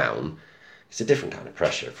or down, it's a different kind of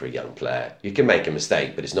pressure for a young player. You can make a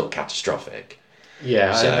mistake, but it's not catastrophic.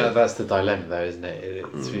 Yeah, I know that's the dilemma, though, isn't it?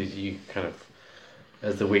 It's you kind of,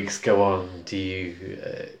 as the weeks go on, do you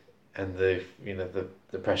and the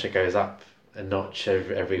pressure goes up a notch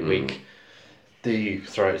every week. Do you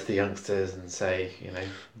throw it to the youngsters and say,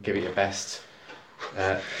 give it your best?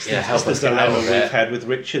 Help us the dilemma we've had with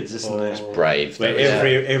Richards, isn't it? It's brave. Where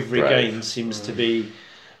every game seems to be.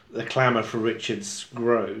 The clamour for Richards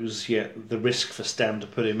grows, yet the risk for Stam to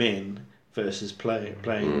put him in versus playing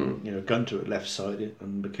Gunter at left side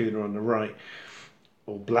and Bacuna on the right,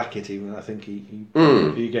 or Blackett even, I think he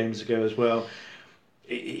a few games ago as well.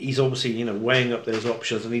 He's obviously weighing up those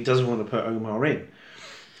options, and he doesn't want to put Omar in,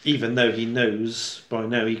 even though he knows by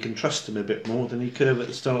now he can trust him a bit more than he could have at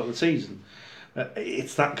the start of the season.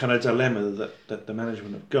 It's that kind of dilemma that the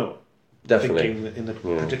management have got. Definitely. Thinking that in the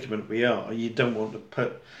predicament we are, you don't want to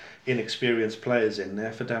put inexperienced players in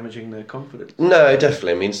there for damaging their confidence. No,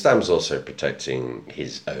 definitely. I mean, Stam's also protecting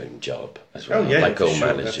his own job as well, like all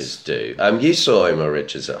managers do. You saw Omar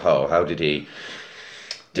Richards at Hull. How did he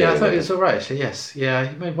do? Yeah, I thought he was all right, actually, yes. Yeah,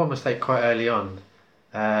 he made one mistake quite early on,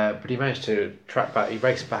 but he managed to track back. He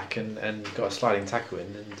raced back and got a sliding tackle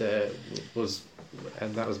in,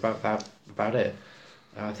 and that was about it.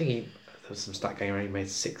 I think there was some stat going around. He made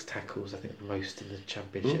 6 tackles, I think the most in the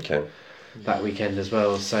championship that weekend as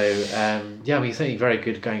well. So he's certainly very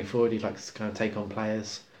good going forward. He likes to kind of take on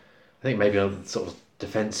players. I think maybe sort of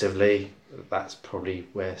defensively, that's probably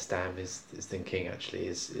where Stam is thinking. Actually,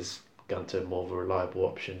 is Gunter more of a reliable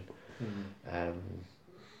option.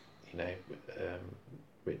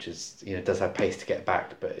 Richards does have pace to get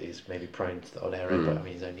back, but he's maybe prone to the odd error. But I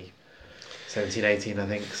mean, he's only 17, 18, I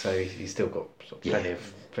think, so he's still got plenty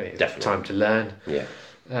of time to learn.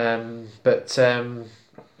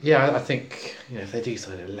 I think if they do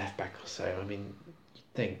sign a left back or so, I mean,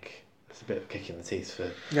 you'd think it's a bit of a kick in the teeth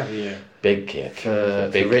for big kick for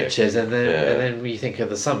Richards, and then when you think of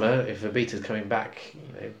the summer, if Abita's coming back,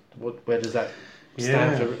 where does that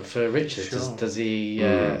stand for Richards? Sure. Does he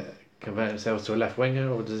convert himself to a left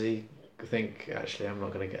winger, or does he think actually I'm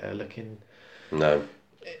not going to get a look in. No.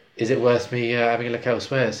 Is it worth me having a look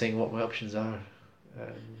elsewhere, seeing what my options are?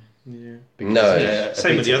 Because, no.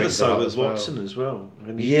 Same with the other side with Watson as well.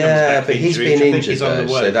 But he's been injured, so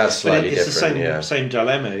that's slightly different. It's the same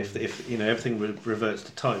dilemma. If everything reverts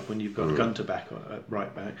to type when you've got Gunter back at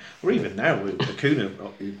right back, or even now with Bacuna,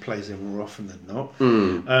 who plays him more often than not.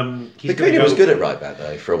 Bacuna was good at right back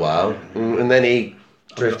though for a while, and then he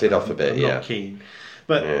drifted off a bit. I'm not keen,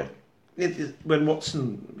 but. When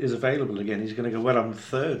Watson is available again, he's going to go, well, I'm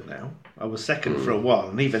third now. I was second for a while,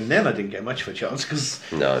 and even then I didn't get much of a chance because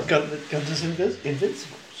Gunter's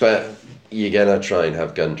invincible. But you're going to try and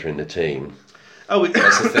have Gunter in the team. Oh,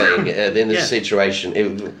 that's the thing. In the situation,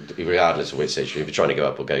 regardless of which situation, if you're trying to go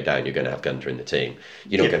up or go down, you're going to have Gunter in the team.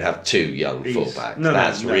 You're not going to have two young fullbacks.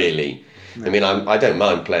 That's really... No. I mean, I don't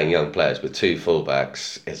mind playing young players, but two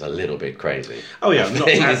fullbacks is a little bit crazy. Oh yeah, I'm not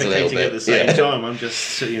advocating at the same time. I'm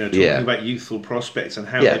just talking about youthful prospects and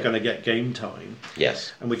how they're going to get game time.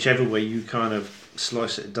 Yes. And whichever way you kind of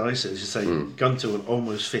slice it and dice it, as you say, Gunter will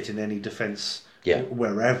almost fit in any defence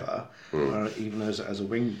wherever, even as a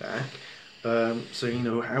wing back.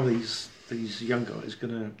 So how these young guys are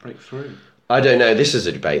going to break through. I don't know. This is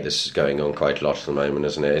a debate that's going on quite a lot at the moment,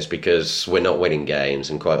 isn't it? It's because we're not winning games,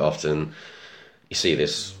 and quite often you see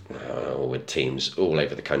this with teams all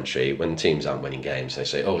over the country. When teams aren't winning games, they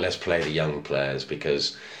say, "Oh, let's play the young players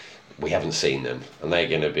because we haven't seen them, and they're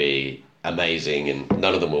going to be amazing, and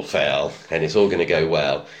none of them will fail, and it's all going to go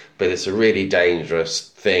well." But it's a really dangerous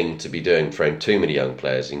thing to be doing, throwing too many young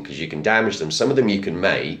players in, because you can damage them. Some of them you can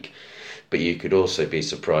make, but you could also be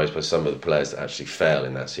surprised by some of the players that actually fail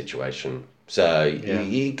in that situation. So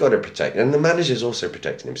you got to protect, and the manager's also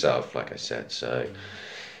protecting himself, like I said. So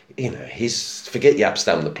he's forget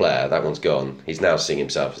Yapstam the player, that one's gone. He's now seeing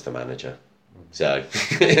himself as the manager. So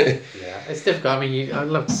it's difficult. I mean, I'd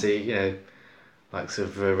love to see like sort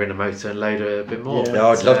of Rinamoto and Loader a bit more. Yeah,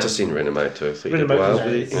 I'd love to see Rinamoto.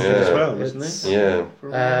 Rinamoto's as well, isn't he?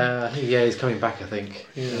 Yeah. He's coming back, I think.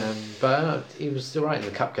 Yeah. But he was all right in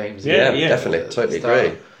the cup games. Yeah, definitely. Totally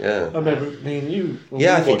agree. Yeah. I remember me and you.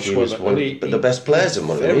 I think he was one of the best players in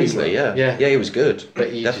one of them, easily. Yeah, he was good.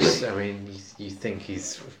 But you think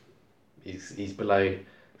he's below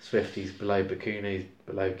Swift, he's below Bacuna, he's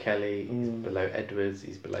below Kelly, he's below Edwards,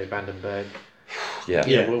 he's below Vandenberg.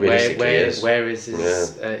 Where is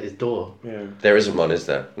his door? Yeah. There isn't one, is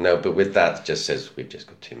there? No, but with that, it just says we've just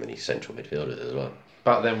got too many central midfielders as well.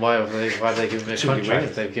 But then why have they given him a contract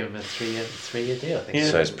if they've given him a three-year deal? I think. Yeah.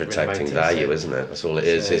 So it's protecting value, isn't it? That's all it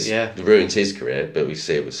is. It ruins his career, but we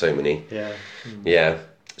see it with so many. Yeah.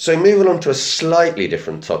 So moving on to a slightly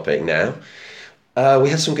different topic now. We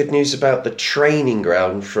had some good news about the training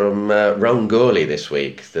ground from Ron Gourley this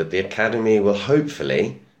week, that the academy will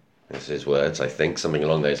hopefully... That's his words, I think, something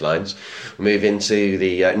along those lines. Move into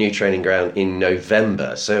the new training ground in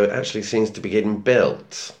November. So it actually seems to be getting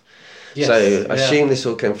built. Yes, so I assume this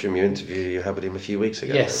all came from your interview you had with him a few weeks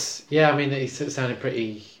ago. Yes. Then. Yeah, I mean, he sounded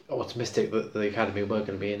pretty optimistic that the academy were going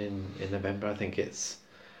to be in November. I think it's...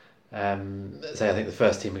 I think the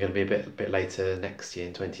first team are going to be a bit later next year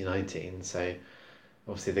in 2019. So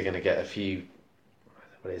obviously they're going to get a few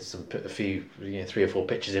 3 or 4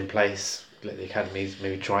 pitches in place. Let the academies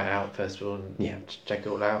maybe try it out first of all and check it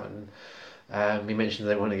all out. And he mentioned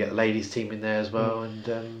they want to get the ladies team in there as well.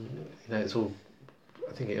 And it's all.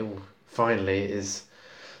 I think it all finally is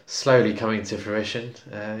slowly coming to fruition.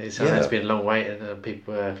 It's been a long wait, and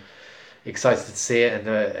people are excited to see it.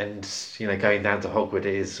 And going down to Hogwood,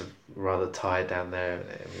 it is rather tired down there.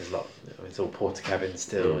 There's a lot. It's all porter cabins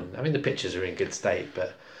still, and the pitches are in good state.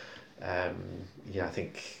 But I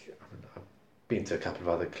think. Been to a couple of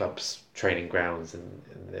other clubs' training grounds, and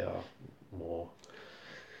they are more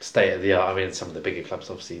state of the art. I mean, some of the bigger clubs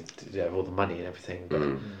obviously have all the money and everything, but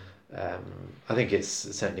I think it's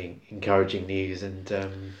certainly encouraging news. And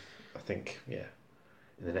I think in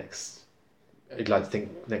the next, I'd like to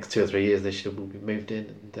think next 2 or 3 years they should all be moved in,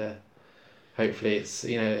 and hopefully it's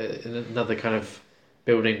another kind of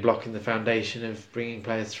building block in the foundation of bringing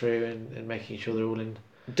players through and making sure they're all in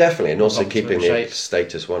definitely, and also keeping the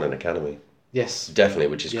status one an academy. Yes, definitely,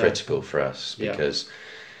 which is critical for us because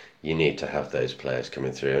you need to have those players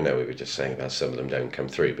coming through. I know we were just saying about some of them don't come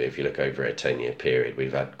through, but if you look over a 10-year period,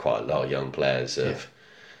 we've had quite a lot of young players that have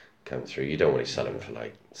come through. You don't want to sell them for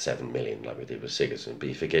like 7 million like we did with Sigurdsson, but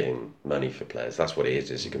if you're getting money for players, that's what it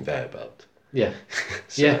is. It's a conveyor belt. Yeah,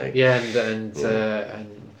 and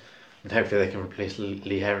hopefully they can replace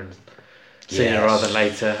Lee Heron sooner rather than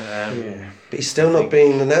later. But he's still not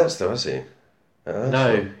being announced, though, has he?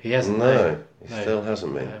 No, he hasn't. No, he still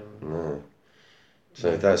hasn't been. No.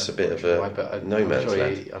 So that's a bit of a no man's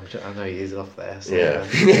land. I know he is off there. So yeah.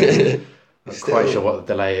 I'm not quite sure what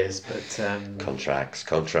the delay is, but contracts.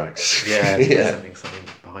 Yeah, something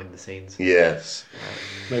behind the scenes. Yes.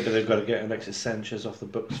 Maybe they've got to get Alexis Sanchez off the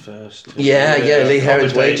books first. Yeah. Lee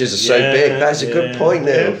Heron's wages are so big. That's a good point,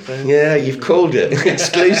 Neil. Yeah, you've called it.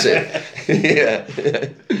 Exclusive. Yeah.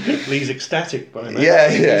 Lee's ecstatic by now. Yeah,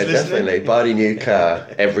 definitely. Buy a new car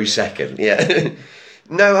every second. Yeah.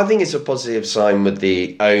 No, I think it's a positive sign with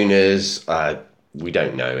the owners. We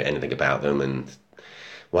don't know anything about them, and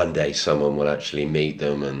one day someone will actually meet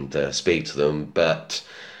them and speak to them. But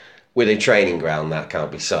with a training ground, that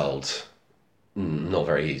can't be sold. Not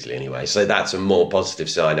very easily anyway. So that's a more positive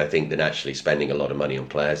sign, I think, than actually spending a lot of money on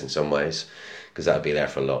players in some ways, because that'll be there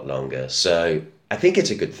for a lot longer. So I think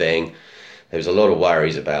it's a good thing. There was a lot of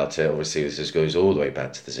worries about it. Obviously, this just goes all the way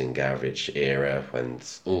back to the Zingarevich era when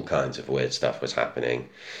all kinds of weird stuff was happening.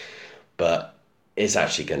 But it's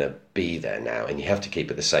actually going to be there now, and you have to keep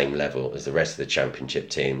at the same level as the rest of the championship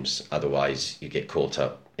teams. Otherwise, you get caught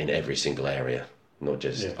up in every single area, not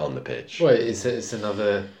just on the pitch. Well, it's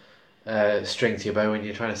another string to your bow when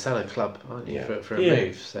you're trying to sell a club, aren't you, for a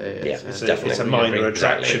move? So it's a minor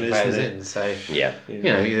attraction, isn't it? So you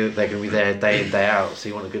know, they're going to be there day in, day out. So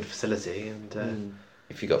you want a good facility, and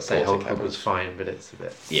if you got say Holcomb was fine, but it's a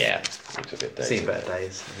bit it's a bit dated. Seen better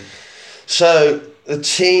days. So the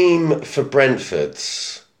team for Brentford,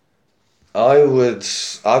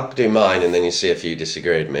 I'll do mine, and then you see if you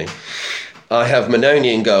disagree with me. I have Mannone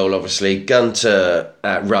in goal, obviously, Gunter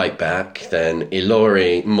at right back, then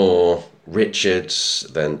Ilori, Moore, Richards,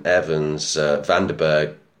 then Evans,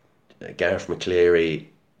 Vandenberg, Gareth McCleary,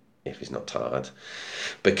 if he's not tired,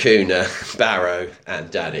 Bacuna, Barrow,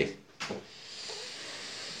 and Daddy.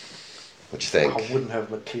 What do you think? I wouldn't have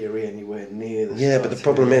McCleary anywhere near the Yeah, but the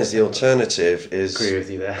problem is the alternative is... I agree with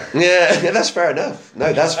you there. Yeah, that's fair enough.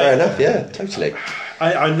 No, that's fair enough, yeah, totally.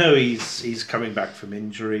 I know he's coming back from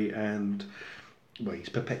injury, and well, he's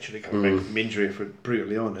perpetually coming back from injury, if we're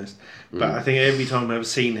brutally honest. But I think every time I've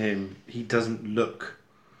seen him, he doesn't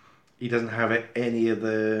have any of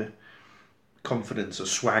the confidence or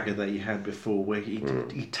swagger that he had before, where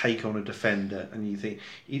he'd take on a defender and you think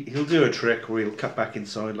he'll do a trick or he'll cut back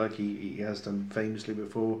inside like he has done famously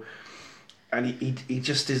before, and he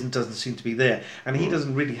just doesn't seem to be there, and he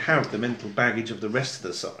doesn't really have the mental baggage of the rest of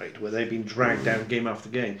the side where they've been dragged down game after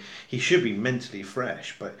game. He should be mentally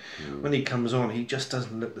fresh, but when he comes on, he just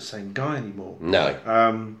doesn't look the same guy anymore.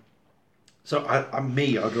 No. So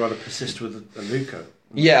I'd rather persist with Aluko.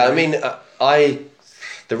 Yeah, I mean,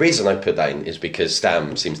 the reason I put that in is because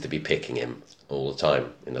Stam seems to be picking him all the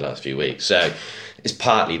time in the last few weeks. So it's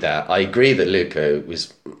partly that. I agree that Luko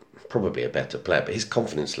was probably a better player, but his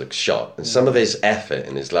confidence looks shot. And some of his effort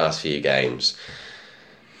in his last few games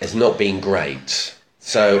has not been great.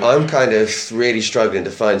 So I'm kind of really struggling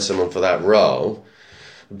to find someone for that role.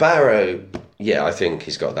 Barrow, yeah, I think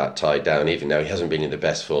he's got that tied down, even though he hasn't been in the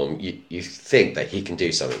best form. You think that he can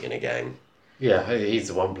do something in a game. Yeah, he's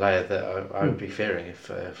the one player that I would be fearing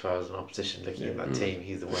if I was in opposition looking at that team.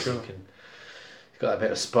 He's the one who can. He's got a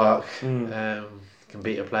bit of spark. Can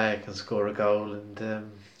beat a player, can score a goal,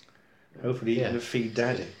 and hopefully he can feed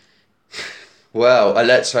Daddy. Well,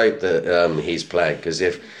 let's hope that he's playing, because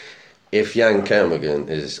if Jan Kermorgan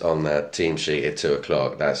is on that team sheet at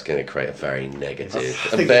 2:00, that's going to create a very negative,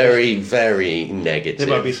 very negative.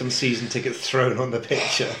 There might be some season tickets thrown on the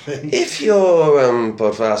picture. If you're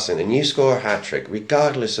Bodvarsson and you score a hat-trick,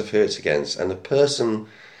 regardless of who it's against, and the person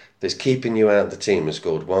that's keeping you out of the team has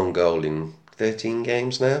scored 1 goal in 13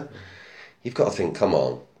 games now, you've got to think, come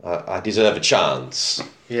on, I deserve a chance.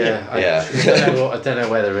 I don't know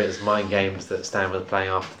whether it's mind games that Stan was playing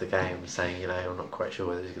after the game, saying, I'm not quite sure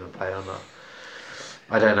whether he's going to play or not.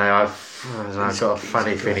 I don't know. I've got a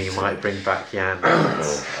funny feeling he might bring back Jan.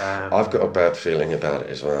 I've got a bad feeling about it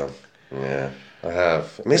as well. Yeah, I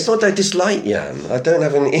have. I mean, it's not that I dislike Jan. I don't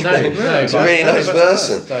have any. No, he's a really nice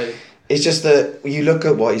person. It's just that you look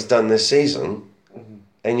at what he's done this season,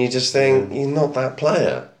 and you just think he's not that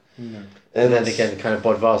player. No. And then again, kind of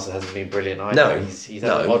Bodvarsson hasn't been brilliant either. No, he's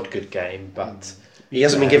had an odd good game, but he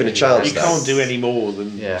hasn't been given a chance. You can't do any more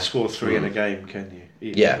than score 3 in a game, can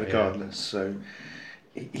you? Regardless. So,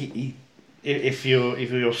 if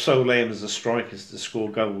your sole aim as a striker is to score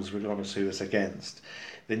goals, regardless of who it's against,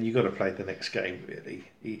 then you've got to play the next game. Really,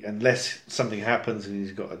 unless something happens and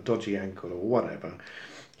he's got a dodgy ankle or whatever.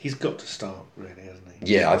 He's got to start, really, hasn't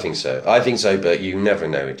he? Yeah, I think so. But you never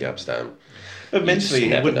know with Jabstam. But mentally,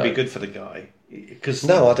 it wouldn't be good for the guy. Cause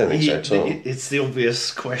no, I don't think so at all. It's the obvious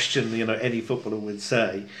question, any footballer would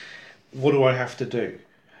say, what do I have to do?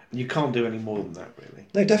 you can't do any more than that, really.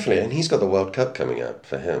 No, definitely, and he's got the World Cup coming up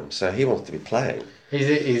for him, so he wants to be playing.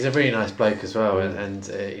 He's a really nice bloke as well, and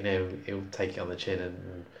he'll take it on the chin,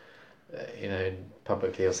 and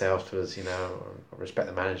publicly he'll say afterwards, I respect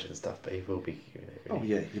the manager and stuff, but he will be.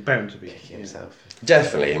 Really you're bound to be kicking himself.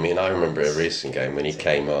 Definitely. I mean, I remember a recent game when he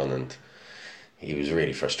came on and he was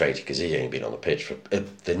really frustrated because he'd only been on the pitch for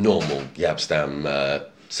the normal Yabstam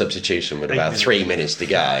substitution with about 3 minutes to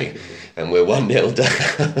go, and we're 1-0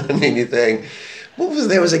 down. And then you think,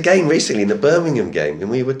 there was a game recently in the Birmingham game, and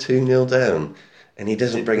we were 2-0 down, and he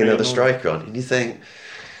doesn't bring another striker on, and you think,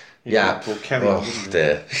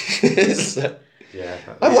 dear. Yeah,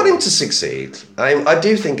 I want him to succeed. I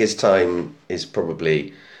do think his time is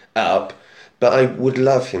probably up, but I would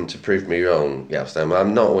love him to prove me wrong.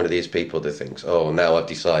 I'm not one of these people that thinks, now I've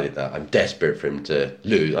decided that. I'm desperate for him to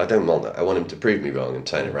lose. I don't want that. I want him to prove me wrong and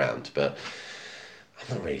turn around. But I'm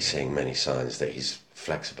not really seeing many signs that he's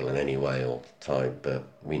flexible in any way all the time. But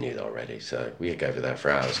we knew that already, so we could go over that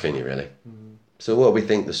for hours, couldn't you, really? Mm. So what do we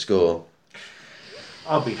think the score?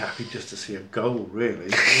 I'll be happy just to see a goal, really.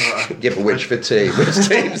 Yeah, but which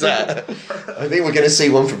team's that? I think we're going to see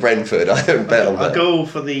one for Brentford. I don't bet on that. A goal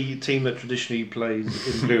for the team that traditionally plays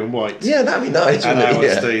in blue and white. Yeah, that'd be nice, at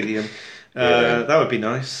our stadium. That would be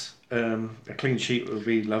nice. A clean sheet would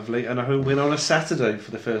be lovely, and a home win on a Saturday for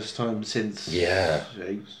the first time since. Yeah.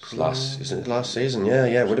 Last season? Yeah,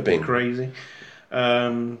 it would have been crazy.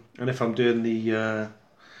 And if I'm doing the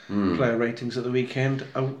player ratings at the weekend,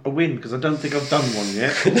 a win, because I don't think I've done one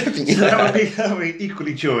yet. So that would be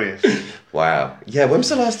equally joyous. Wow. Yeah, when was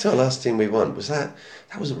the last team we won? That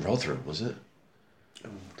wasn't Rotherham, was it? Oh,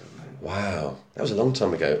 I don't know. Wow. That was a long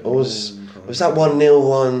time ago. Or was that 1-0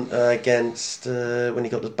 one against when he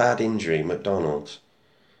got the bad injury, McDonald?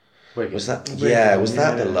 Was that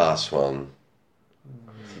the last one?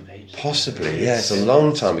 Possibly, yeah. It's a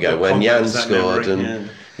long time ago when Jan scored and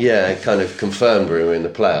kind of confirmed we were in the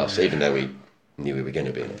playoffs, even though we knew we were going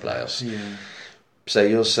to be in the playoffs. Yeah. So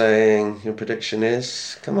you're saying your prediction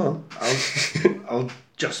is, come on. I'll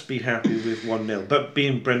just be happy with 1-0. But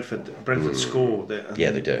being Brentford score.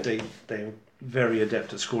 They do. They're very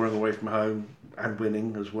adept at scoring away from home and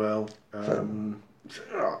winning as well.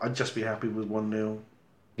 I'd just be happy with 1-0.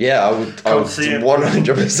 Yeah, I would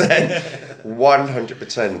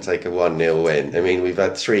 100% take a 1-0 win. I mean, we've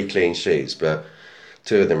had 3 clean sheets, but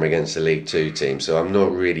 2 of them are against the League 2 team, so I'm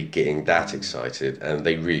not really getting that excited, and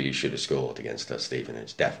they really should have scored against us,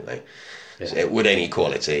 Stevenage, definitely. Yeah. With any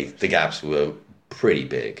quality, the gaps were pretty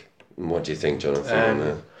big. What do you think,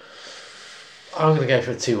 Jonathan? I'm going to go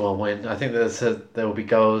for a 2-1 win. I think there will be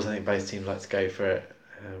goals. I think both teams like to go for it.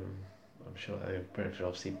 I'm sure Brentford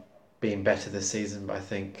obviously being better this season, but I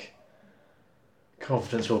think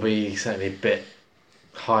confidence will be certainly a bit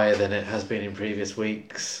higher than it has been in previous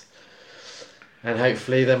weeks, and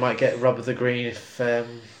hopefully they might get rub of the green if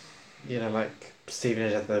like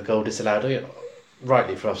Stevenage had the goal disallowed,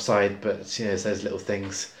 rightly for offside, but it's those little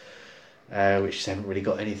things which haven't really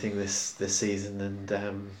got anything this season, and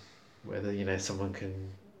whether someone can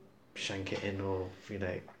shank it in or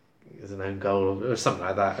as an own goal or something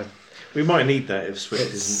like that. We might need that if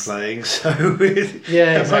Swift isn't playing, so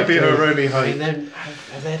that might be our only hope. I mean,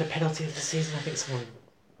 have they had a penalty of the season? I think someone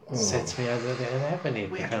said to me, have they ever any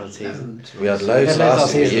penalties? We had loads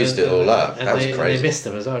last season. We used it all up. That was crazy. They missed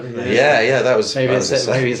them as well, didn't they? Yeah, that was... Maybe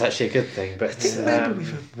it's actually a good thing. But I think maybe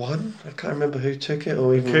we've had one. I can't remember who took it.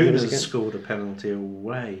 Or even Kuhn scored a penalty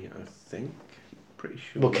away, I think. Pretty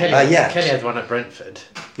sure. Well, Kelly had one at Brentford.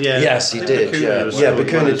 Yeah. Yes, he did. But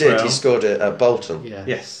Kuhn did. He scored it at Bolton. Yeah.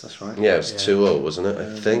 Yes, that's right. Yeah, it was 2-0, wasn't it?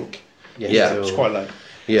 I think. Yeah, it was quite low.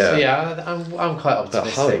 Yeah. So I'm quite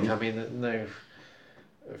optimistic. I mean,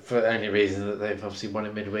 for the only reason that they've obviously won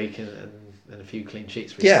in midweek and a few clean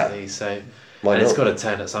sheets recently. So it's got to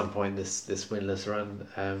turn at some point. This winless run.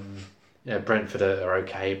 Brentford are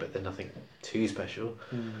okay, but they're nothing too special.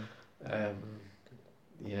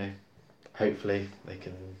 Hopefully they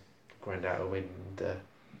can grind out a win. And,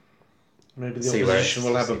 maybe the opposition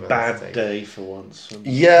will have a bad day for once.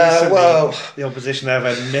 The opposition have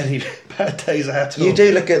had many bad days at all. You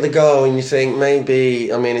do look at the goal and you think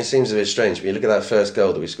maybe, I mean, it seems a bit strange, but you look at that first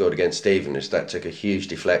goal that we scored against Stevenage, that took a huge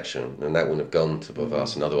deflection and that wouldn't have gone to above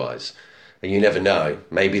Arsenal otherwise. And you never know.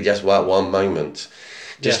 Maybe just one moment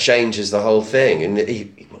changes the whole thing. And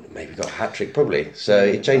he maybe got a hat-trick probably. So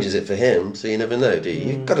it changes it for him, so you never know, do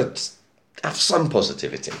you? You've got to have some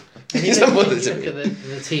positivity. Look at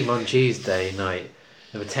the team on Tuesday night.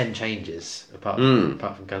 There were 10 changes, apart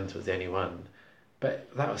from Gunter was the only one. But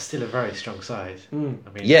that was still a very strong side. I mean,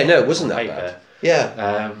 it wasn't that bad.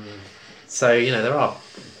 Yeah. So there are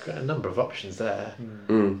a number of options there.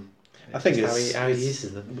 I think it's how he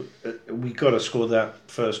uses them. We got to score that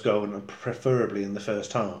first goal, and preferably in the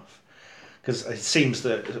first half, because it seems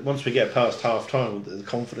that once we get past half time, the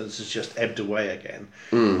confidence has just ebbed away again,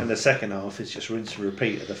 and the second half is just rinse and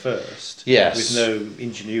repeat of the first. Yes, with no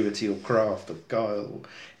ingenuity or craft or guile or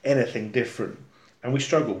anything different, and we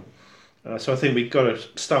struggle. So I think we've got to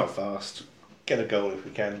start fast, get a goal if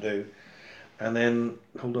we can do. And then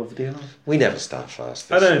hold on for dear life. We never start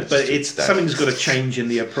fast. I know, but something's got to change in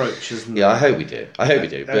the approach, isn't it? Yeah, I hope we do.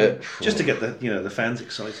 But just to get the fans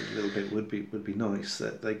excited a little bit would be nice,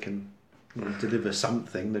 that they can deliver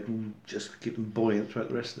something that can just keep them buoyant throughout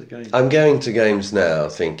the rest of the game. I'm going to games now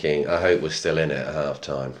thinking, I hope we're still in it at half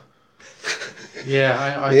time.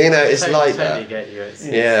 Yeah, I it's like totally that. Get you.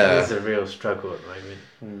 It's a real struggle at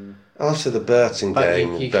the moment. After the Burton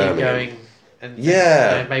game, you keep Birmingham. going. And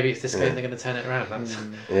maybe it's this game they're going to turn it around.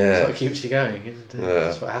 That's what keeps you going, and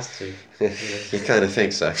that's what has to. You kind of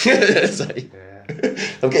think so.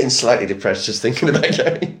 I'm getting slightly depressed just thinking about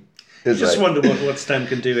going. Just wonder what Stam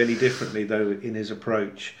can do any differently though in his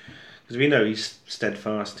approach, because we know he's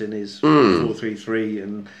steadfast in his 4-3-3,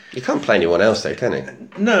 and you can't play anyone else though, can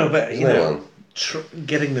he? No, but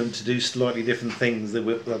getting them to do slightly different things that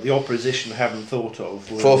the opposition haven't thought of.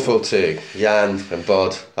 4-4-2, Jan and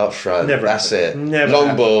Bod up front. That's it. Never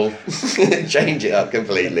long ball, change it up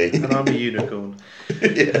completely. And I'm a unicorn.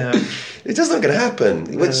 It doesn't going to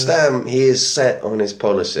happen. With Stam, he is set on his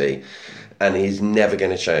policy, and he's never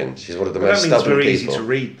going to change. He's one of the most stubborn people. That means very easy to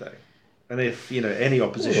read, though. And if any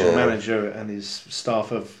opposition manager and his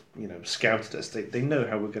staff have scouted us, they know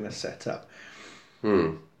how we're going to set up.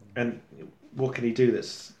 And what can he do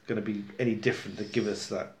that's going to be any different to give us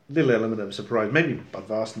that little element of surprise? Maybe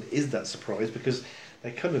Budvarsson is that surprise because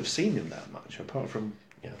they couldn't have seen him that much, apart from...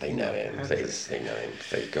 Yeah, they know him. They know him.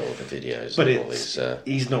 They've got all the videos. But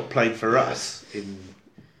he's not played for us in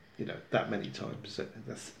that many times.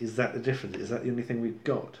 Is that the difference? Is that the only thing we've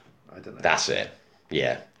got? I don't know. That's it.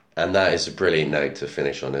 Yeah. And that is a brilliant note to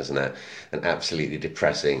finish on, isn't it? And absolutely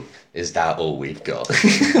depressing. Is that all we've got?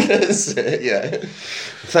 That's it, yeah.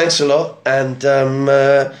 Thanks a lot, and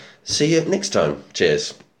see you next time.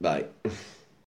 Cheers. Bye.